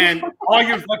and all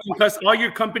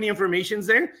your company information's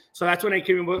there? So that's when I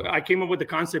came up with the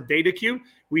concept DataCube.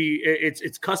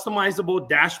 It's customizable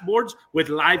dashboards with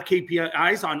live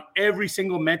KPIs on every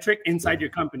single metric inside your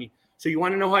company. So you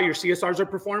want to know how your CSRs are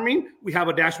performing? We have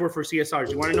a dashboard for CSRs.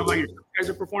 You want to know how your sales guys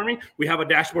are performing? We have a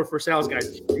dashboard for sales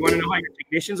guys. You want to know how your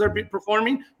technicians are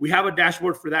performing? We have a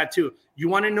dashboard for that too. You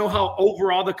want to know how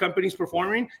overall the company's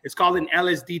performing? It's called an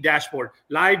LSD dashboard,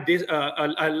 live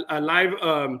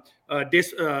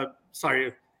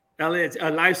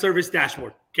service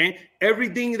dashboard. Okay,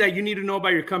 everything that you need to know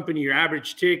about your company, your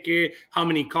average ticket, how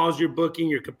many calls you're booking,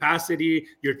 your capacity,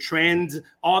 your trends,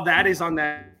 all that is on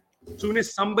that. As soon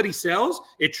as somebody sells,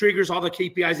 it triggers all the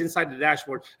KPIs inside the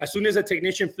dashboard. As soon as a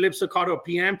technician flips a call to a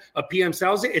PM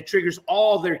sells it, it triggers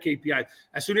all their KPIs.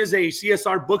 As soon as a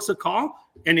CSR books a call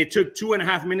and it took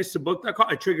 2.5 minutes to book that call,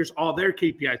 it triggers all their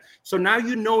KPIs. So now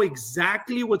you know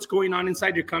exactly what's going on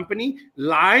inside your company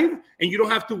live, and you don't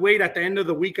have to wait at the end of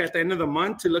the week, at the end of the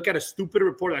month to look at a stupid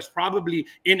report that's probably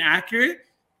inaccurate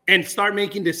and start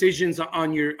making decisions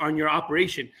on your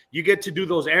operation. You get to do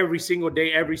those every single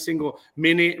day, every single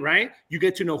minute, right? You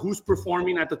get to know who's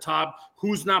performing at the top,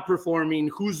 who's not performing,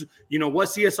 who's, what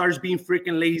CSR is being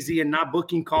freaking lazy and not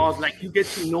booking calls. Like you get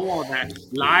to know all that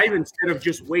live instead of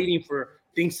just waiting for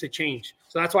things to change.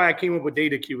 So that's why I came up with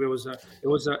DataCube. It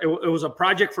was a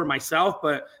project for myself,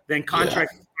 but then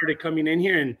contracts started coming in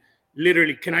here and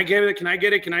literally, can I get it? Can I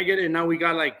get it? Can I get it? And now we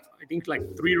got I think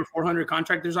 300 or 400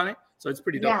 contractors on it. So it's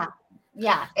pretty dope.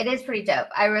 Yeah, it is pretty dope.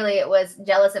 I really was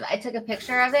jealous of it. I took a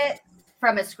picture of it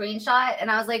from a screenshot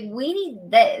and I was like, we need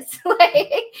this.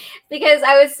 Because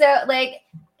I was so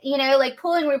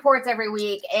pulling reports every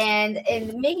week and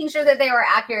making sure that they were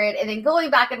accurate and then going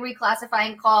back and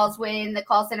reclassifying calls when the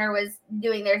call center was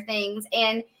doing their things.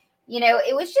 And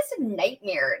it was just a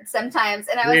nightmare sometimes.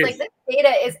 And I was like, this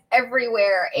data is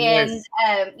everywhere. And,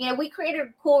 we created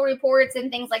cool reports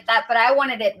and things like that, but I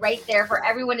wanted it right there for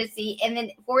everyone to see. And then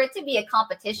for it to be a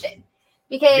competition,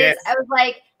 because I was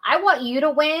like, I want you to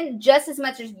win just as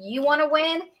much as you want to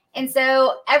win. And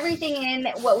so everything in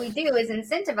what we do is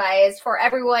incentivized for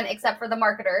everyone except for the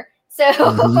marketer. So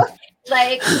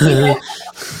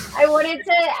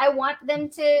I want them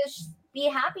to be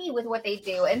happy with what they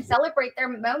do and celebrate their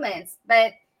moments.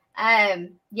 But so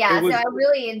I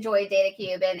really enjoyed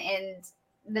DataCube and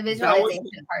the visualization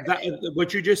part of it.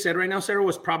 What you just said right now, Sarah,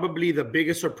 was probably the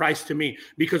biggest surprise to me,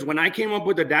 because when I came up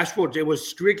with the dashboards, it was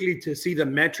strictly to see the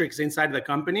metrics inside of the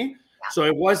company. Yeah. So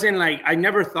it wasn't I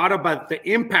never thought about the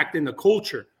impact in the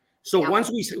culture. So once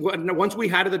we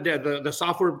had the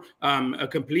software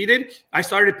completed, I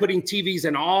started putting TVs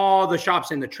in all the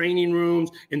shops, in the training rooms,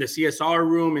 in the CSR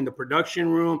room, in the production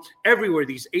room, everywhere.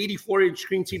 These 84-inch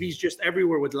screen TVs just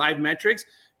everywhere with live metrics.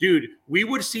 Dude, we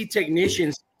would see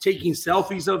technicians taking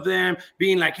selfies of them,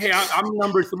 being like, hey, I'm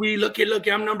number 3. Look,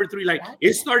 I'm number 3. Like,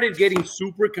 it started getting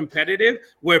super competitive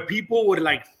where people would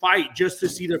like fight just to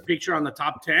see their picture on the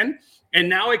top 10. And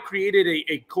now it created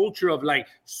a culture of like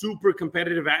super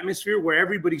competitive atmosphere where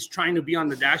everybody's trying to be on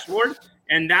the dashboard.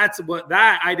 And that's what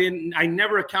I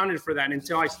never accounted for that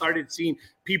until I started seeing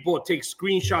people take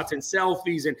screenshots and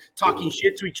selfies and talking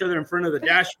shit to each other in front of the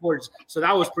dashboards. So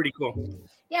that was pretty cool.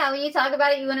 Yeah, when you talk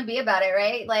about it, you want to be about it,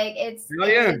 right? Like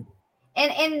yeah.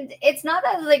 And it's not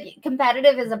that like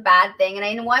competitive is a bad thing. And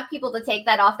I want people to take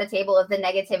that off the table of the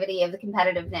negativity of the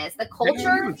competitiveness. The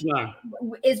culture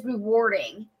is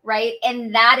rewarding, right?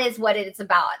 And that is what it's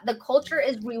about. The culture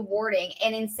is rewarding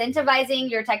and incentivizing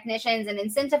your technicians and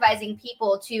incentivizing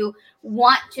people to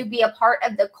want to be a part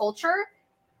of the culture.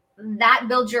 That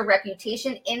builds your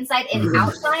reputation inside and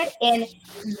outside. And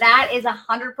that is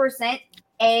 100%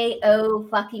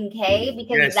 A-O-fucking-K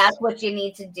because that's what you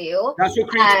need to do. That's what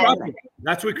creates profit.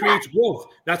 That's what creates growth.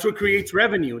 That's what creates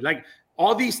revenue. Like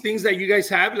all these things that you guys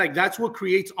have, like that's what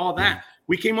creates all that.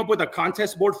 We came up with a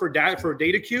contest board for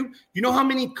DataCube. You know how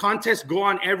many contests go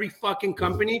on every fucking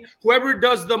company? Whoever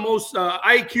does the most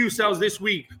IQ sales this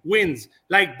week wins.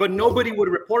 Like, but nobody would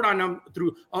report on them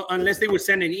through unless they would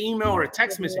send an email or a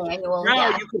text message.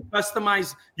 Now you could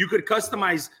customize. You could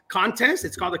customize contests.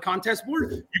 It's called a contest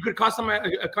board. You could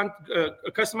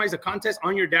customize a contest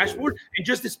on your dashboard and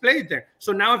just display it there.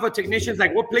 So now if a technician's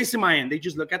like, "What place am I in?" They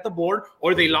just look at the board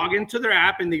or they log into their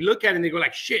app and they look at it and they go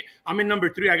like, "Shit, I'm in number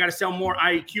 3. I got to sell more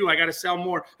IQ. I got to sell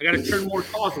more. I got to turn more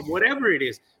calls," or whatever it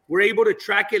is. We're able to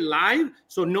track it live,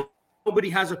 so nobody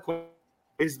has a question.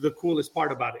 Is the coolest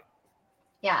part about it.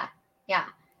 Yeah.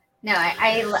 No,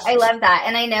 I love that,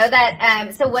 and I know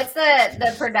that. So, what's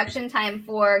the production time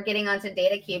for getting onto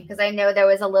DataCube? Because I know there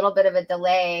was a little bit of a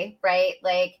delay, right?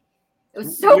 Like it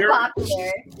was so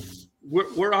popular.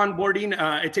 We're onboarding.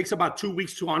 It takes about 2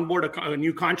 weeks to onboard a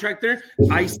new contractor.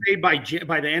 I say by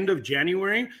the end of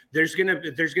January, there's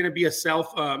gonna be a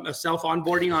self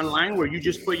onboarding online where you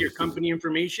just put your company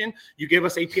information, you give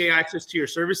us API access to your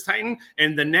Service Titan,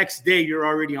 and the next day you're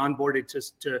already onboarded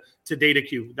to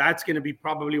DataCube. That's gonna be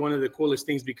probably one of the coolest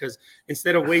things because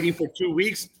instead of waiting for 2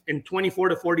 weeks, in 24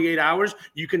 to 48 hours,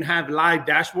 you can have live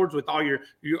dashboards with all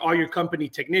your company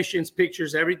technicians,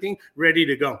 pictures, everything ready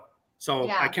to go. So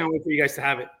I can't wait for you guys to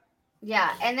have it.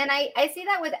 Yeah. And then I see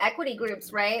that with equity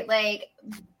groups, right? Like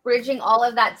bridging all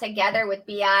of that together with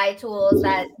BI tools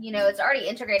that, it's already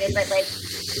integrated, but like,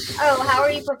 oh, how are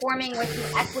you performing with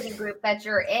the equity group that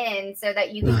you're in so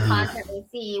that you can constantly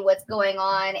see what's going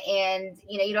on and,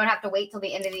 you don't have to wait till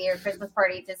the end of the year Christmas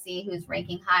party to see who's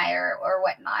ranking higher or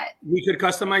whatnot. We could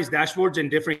customize dashboards in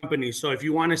different companies. So if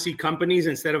you want to see companies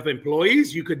instead of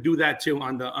employees, you could do that too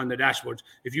on the dashboards.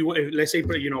 If let's say,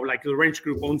 like the Wrench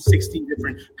Group owns 16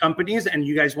 different companies and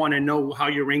you guys want to know how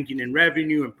you're ranking in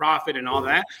revenue and profit and all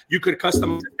that, you could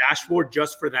customize a dashboard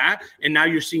just for that. And now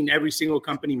you're seeing every single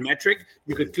company metric.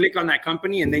 You could click on that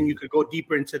company and then you could go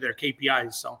deeper into their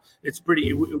KPIs. So it's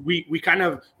pretty, we kind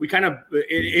of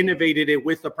innovated it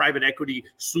with the private equity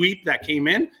sweep that came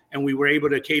in, and we were able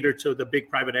to cater to the big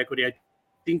private equity. I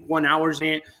think 1 hour's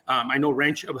in. I know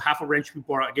half of Wrench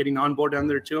people are getting on board on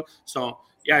there too. So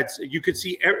yeah, you could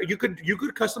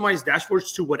customize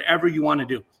dashboards to whatever you want to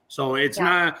do. So it's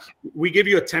not, we give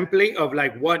you a template of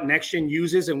like what NextGen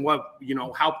uses and what,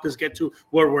 helped us get to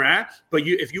where we're at. But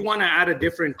if you want to add a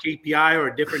different KPI or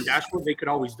a different dashboard, they could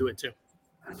always do it too.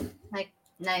 Like,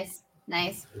 nice.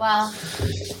 Well,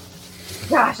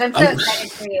 gosh, I'm so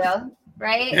excited for you.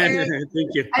 Right?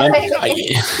 Thank you.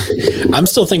 I'm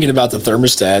still thinking about the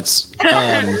thermostats.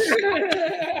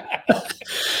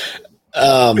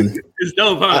 It's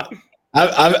dope, huh?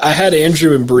 I had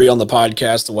Andrew and Bree on the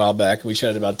podcast a while back, and we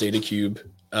chatted about DataCube.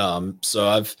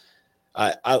 So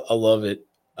I love it.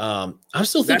 I'm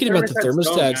still thinking about the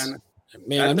thermostats. Dope,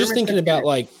 man, I'm just thinking about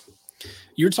like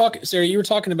Sarah, you were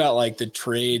talking about like the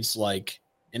trades like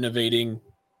innovating.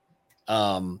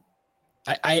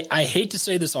 I hate to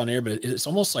say this on air, but it's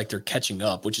almost like they're catching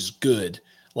up, which is good.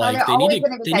 Like they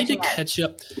need to catch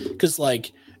up because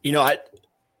like,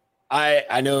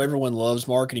 I know everyone loves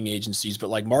marketing agencies, but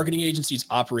like marketing agencies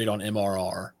operate on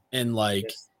MRR, and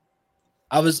like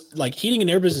I was like heating and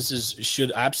air businesses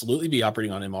should absolutely be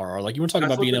operating on MRR. Like you were talking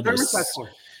about being able to,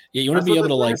 you want to be able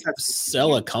to like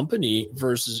sell a company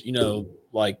versus,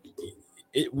 like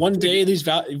one day these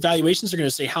valuations are going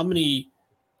to say how many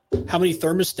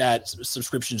thermostat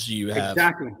subscriptions do you have?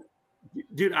 Exactly.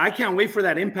 Dude, I can't wait for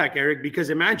that impact, Eric,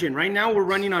 because imagine right now we're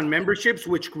running on memberships,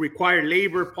 which require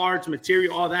labor, parts,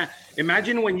 material, all that.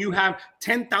 Imagine when you have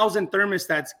 10,000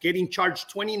 thermostats getting charged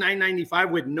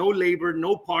 $29.95 with no labor,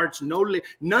 no parts,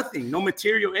 nothing, no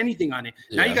material, anything on it.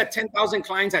 Yeah. Now you got 10,000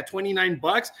 clients at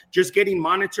 $29 just getting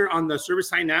monitored on the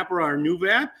ServiceTitan app or our Nuve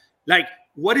app. Like,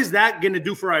 what is that going to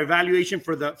do for our evaluation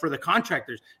for the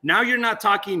contractors? Now you're not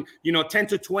talking, 10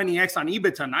 to 20x on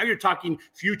EBITDA. Now you're talking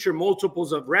future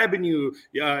multiples of revenue.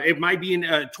 It might be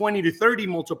in 20 to 30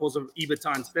 multiples of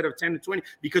EBITDA instead of 10 to 20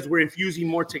 because we're infusing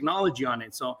more technology on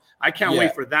it. So I can't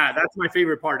wait for that. That's my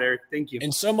favorite part, Eric. Thank you.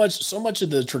 And so much of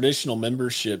the traditional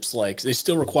memberships, like they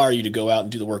still require you to go out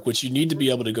and do the work, which you need to be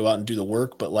able to go out and do the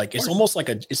work. But like it's almost like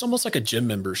a gym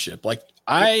membership. Like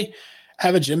I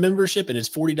have a gym membership and it's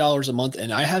 $40 a month,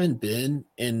 and I haven't been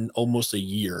in almost a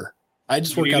year. I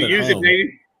just work out at home.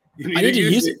 I need to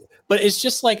use it, but it's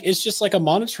just like a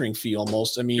monitoring fee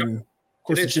almost. I mean, of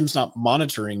course, the gym's not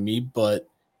monitoring me, but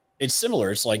it's similar.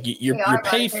 It's like you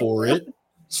pay for it,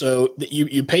 so that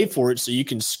you pay for it, so you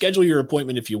can schedule your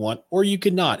appointment if you want, or you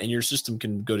can not, and your system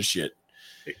can go to shit.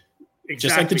 Exactly.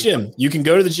 Just like the gym, you can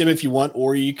go to the gym if you want,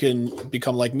 or you can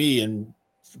become like me and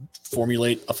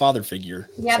formulate a father figure.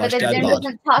 Yeah, but the gym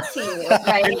doesn't talk to you,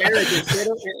 right? And Eric,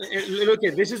 look,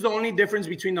 this is the only difference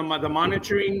between the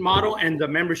monitoring model and the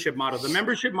membership model. The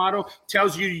membership model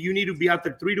tells you need to be out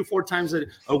there 3 to 4 times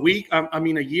a week. A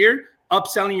year,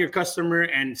 upselling your customer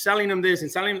and selling them this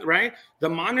and selling, right? The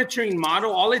monitoring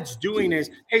model, all it's doing is,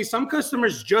 hey, some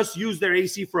customers just use their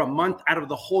AC for a month out of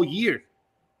the whole year.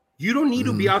 You don't need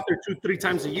to be out there 2-3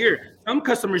 times a year. Some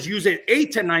customers use it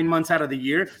 8 to 9 months out of the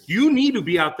year. You need to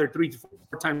be out there 3 to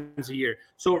 4 times a year.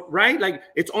 So, right, like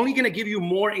it's only going to give you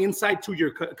more insight to your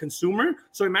consumer.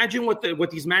 So imagine what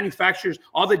these manufacturers,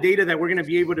 all the data that we're going to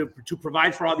be able to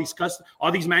provide for all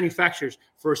these manufacturers,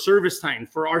 for ServiceTitan,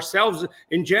 for ourselves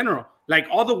in general. Like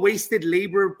all the wasted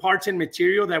labor, parts, and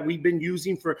material that we've been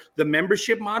using for the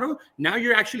membership model, now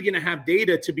you're actually going to have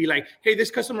data to be like, hey,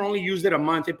 this customer only used it a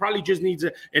month. It probably just needs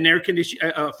an air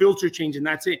conditioner, filter change, and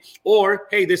that's it. Or,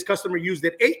 hey, this customer used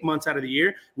it 8 months out of the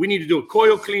year. We need to do a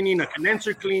coil cleaning, a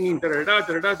condenser cleaning, right?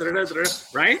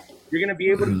 You're going to be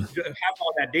able to have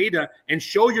all that data and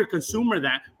show your consumer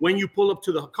that when you pull up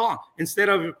to the call, instead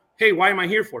of, hey, why am I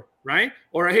here for, right?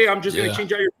 Or, hey, I'm just going to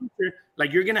change out your filter.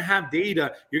 Like you're going to have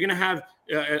data. You're going to have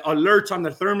alerts on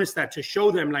the thermostat to show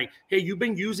them like, hey, you've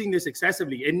been using this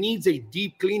excessively. It needs a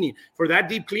deep cleaning. For that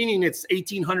deep cleaning, it's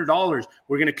 $1,800.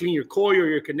 We're going to clean your coil,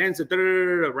 your condenser,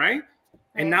 right?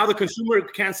 And now the consumer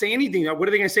can't say anything. What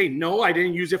are they going to say? No, I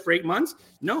didn't use it for 8 months.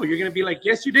 No, you're going to be like,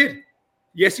 yes, you did.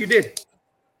 Yes, you did.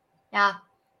 Yeah.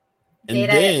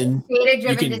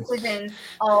 Data-driven decisions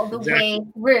all the way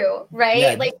through, right?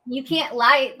 Yeah. Like you can't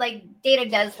lie. Like data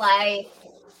does lie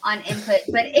on input,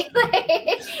 but at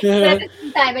the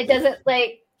same time, it doesn't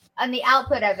like on the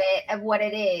output of it, of what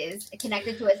it is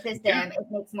connected to a system, it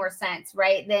makes more sense,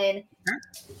 right? Then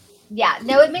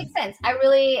it makes sense. I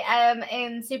really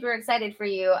am super excited for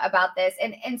you about this.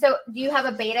 And so do you have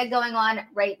a beta going on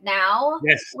right now?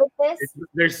 Yes. With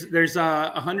this? There's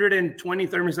 120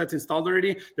 thermostats installed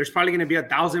already. There's probably going to be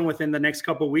 1,000 within the next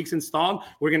couple of weeks installed.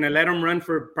 We're going to let them run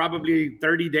for probably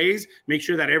 30 days, make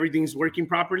sure that everything's working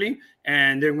properly.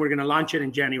 And then we're going to launch it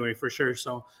in January for sure.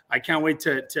 So I can't wait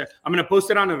to I'm going to post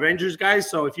it on Avengers, guys.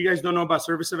 So if you guys don't know about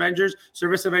Service Avengers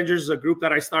is a group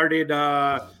that I started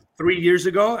 3 years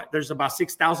ago. There's about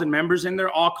 6,000 members in there,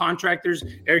 all contractors,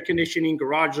 air conditioning,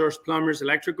 garage doors, plumbers,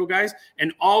 electrical guys.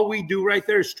 And all we do right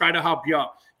there is try to help you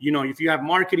out. If you have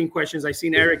marketing questions, I've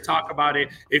seen Eric talk about it.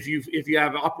 If you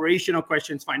have operational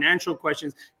questions, financial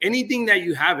questions, anything that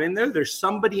you have in there, there's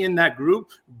somebody in that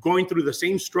group going through the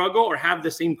same struggle or have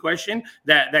the same question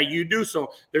that you do.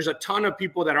 So there's a ton of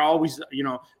people that are always,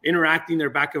 interacting there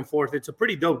back and forth. It's a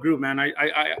pretty dope group, man.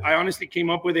 I honestly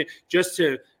came up with it just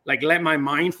to like let my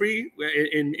mind free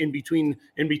in between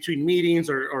meetings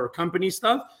or company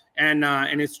stuff. And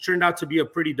it's turned out to be a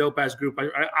pretty dope ass group.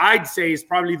 I'd say it's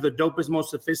probably the dopest, most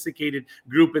sophisticated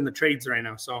group in the trades right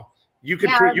now. So you could.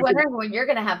 I was wondering when you're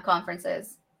going to have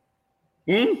conferences.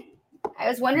 I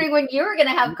was wondering when you were going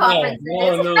to have conferences.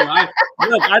 No.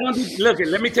 I don't do. Look,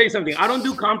 let me tell you something. I don't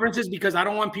do conferences because I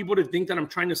don't want people to think that I'm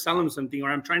trying to sell them something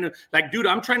or I'm trying to dude.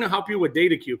 I'm trying to help you with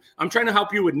DataQ. I'm trying to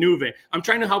help you with Nuve. I'm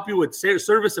trying to help you with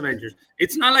Service Avengers.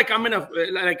 It's not like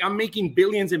I'm making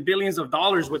billions and billions of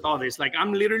dollars with all this. Like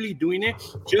I'm literally doing it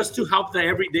just to help the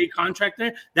everyday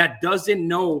contractor that doesn't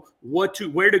know where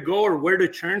to go or where to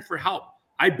turn for help.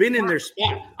 I've been in their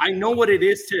spot. I know what it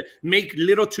is to make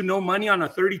little to no money on a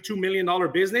 $32 million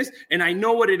business. And I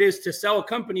know what it is to sell a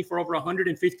company for over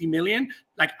 $150 million.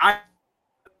 Like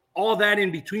all that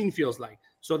in between feels like.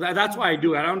 So that's why I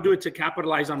do it. I don't do it to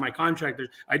capitalize on my contractors.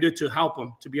 I do it to help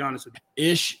them, to be honest with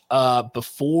you. Ish,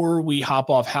 before we hop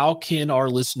off, how can our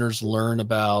listeners learn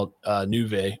about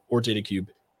Nuve or DataCube?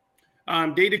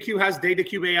 DataCube has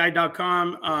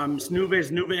datacubeai.com. Nuve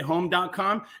is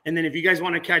nuvehome.com. And then if you guys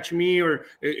want to catch me, or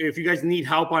if you guys need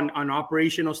help on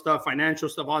operational stuff, financial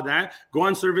stuff, all that, go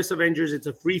on Service Avengers. It's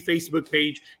a free Facebook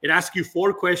page. It asks you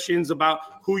 4 questions about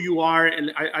who you are.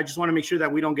 And I just want to make sure that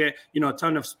we don't get, a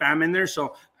ton of spam in there.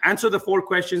 So answer the 4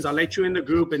 questions. I'll let you in the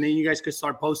group, and then you guys could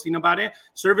start posting about it.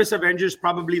 Service Avengers is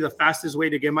probably the fastest way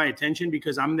to get my attention,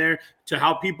 because I'm there to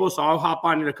help people. So I'll hop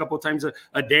on it a couple times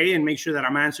a day and make sure that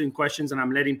I'm answering questions and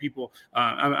I'm letting people,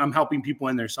 I'm helping people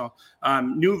in there. So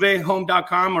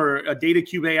nuvehome.com or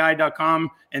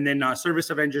datacubeai.com, and then Service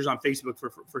Avengers on Facebook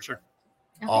for sure.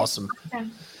 Okay. Awesome.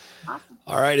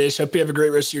 All right, Ish. Hope you have a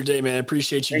great rest of your day, man.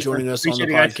 Appreciate you joining us on the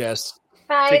podcast.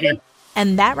 Bye.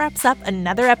 And that wraps up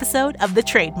another episode of The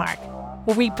Trademark,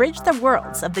 where we bridge the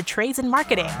worlds of the trades and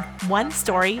marketing, one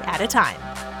story at a time.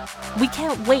 We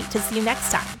can't wait to see you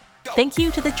next time. Thank you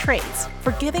to the trades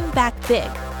for giving back big,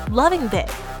 loving big,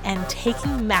 and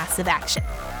taking massive action.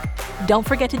 Don't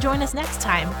forget to join us next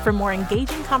time for more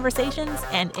engaging conversations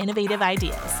and innovative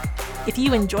ideas. If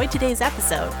you enjoyed today's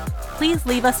episode, please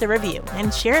leave us a review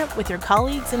and share it with your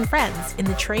colleagues and friends in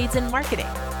the trades and marketing.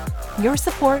 Your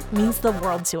support means the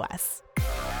world to us.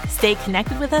 Stay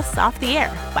connected with us off the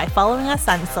air by following us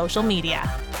on social media.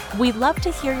 We'd love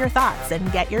to hear your thoughts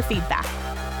and get your feedback.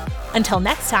 Until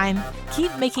next time,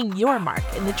 keep making your mark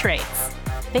in the trades.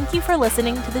 Thank you for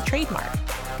listening to The Trademark.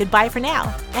 Goodbye for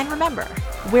now, and remember,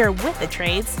 we're with the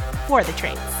trades for the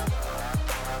trades.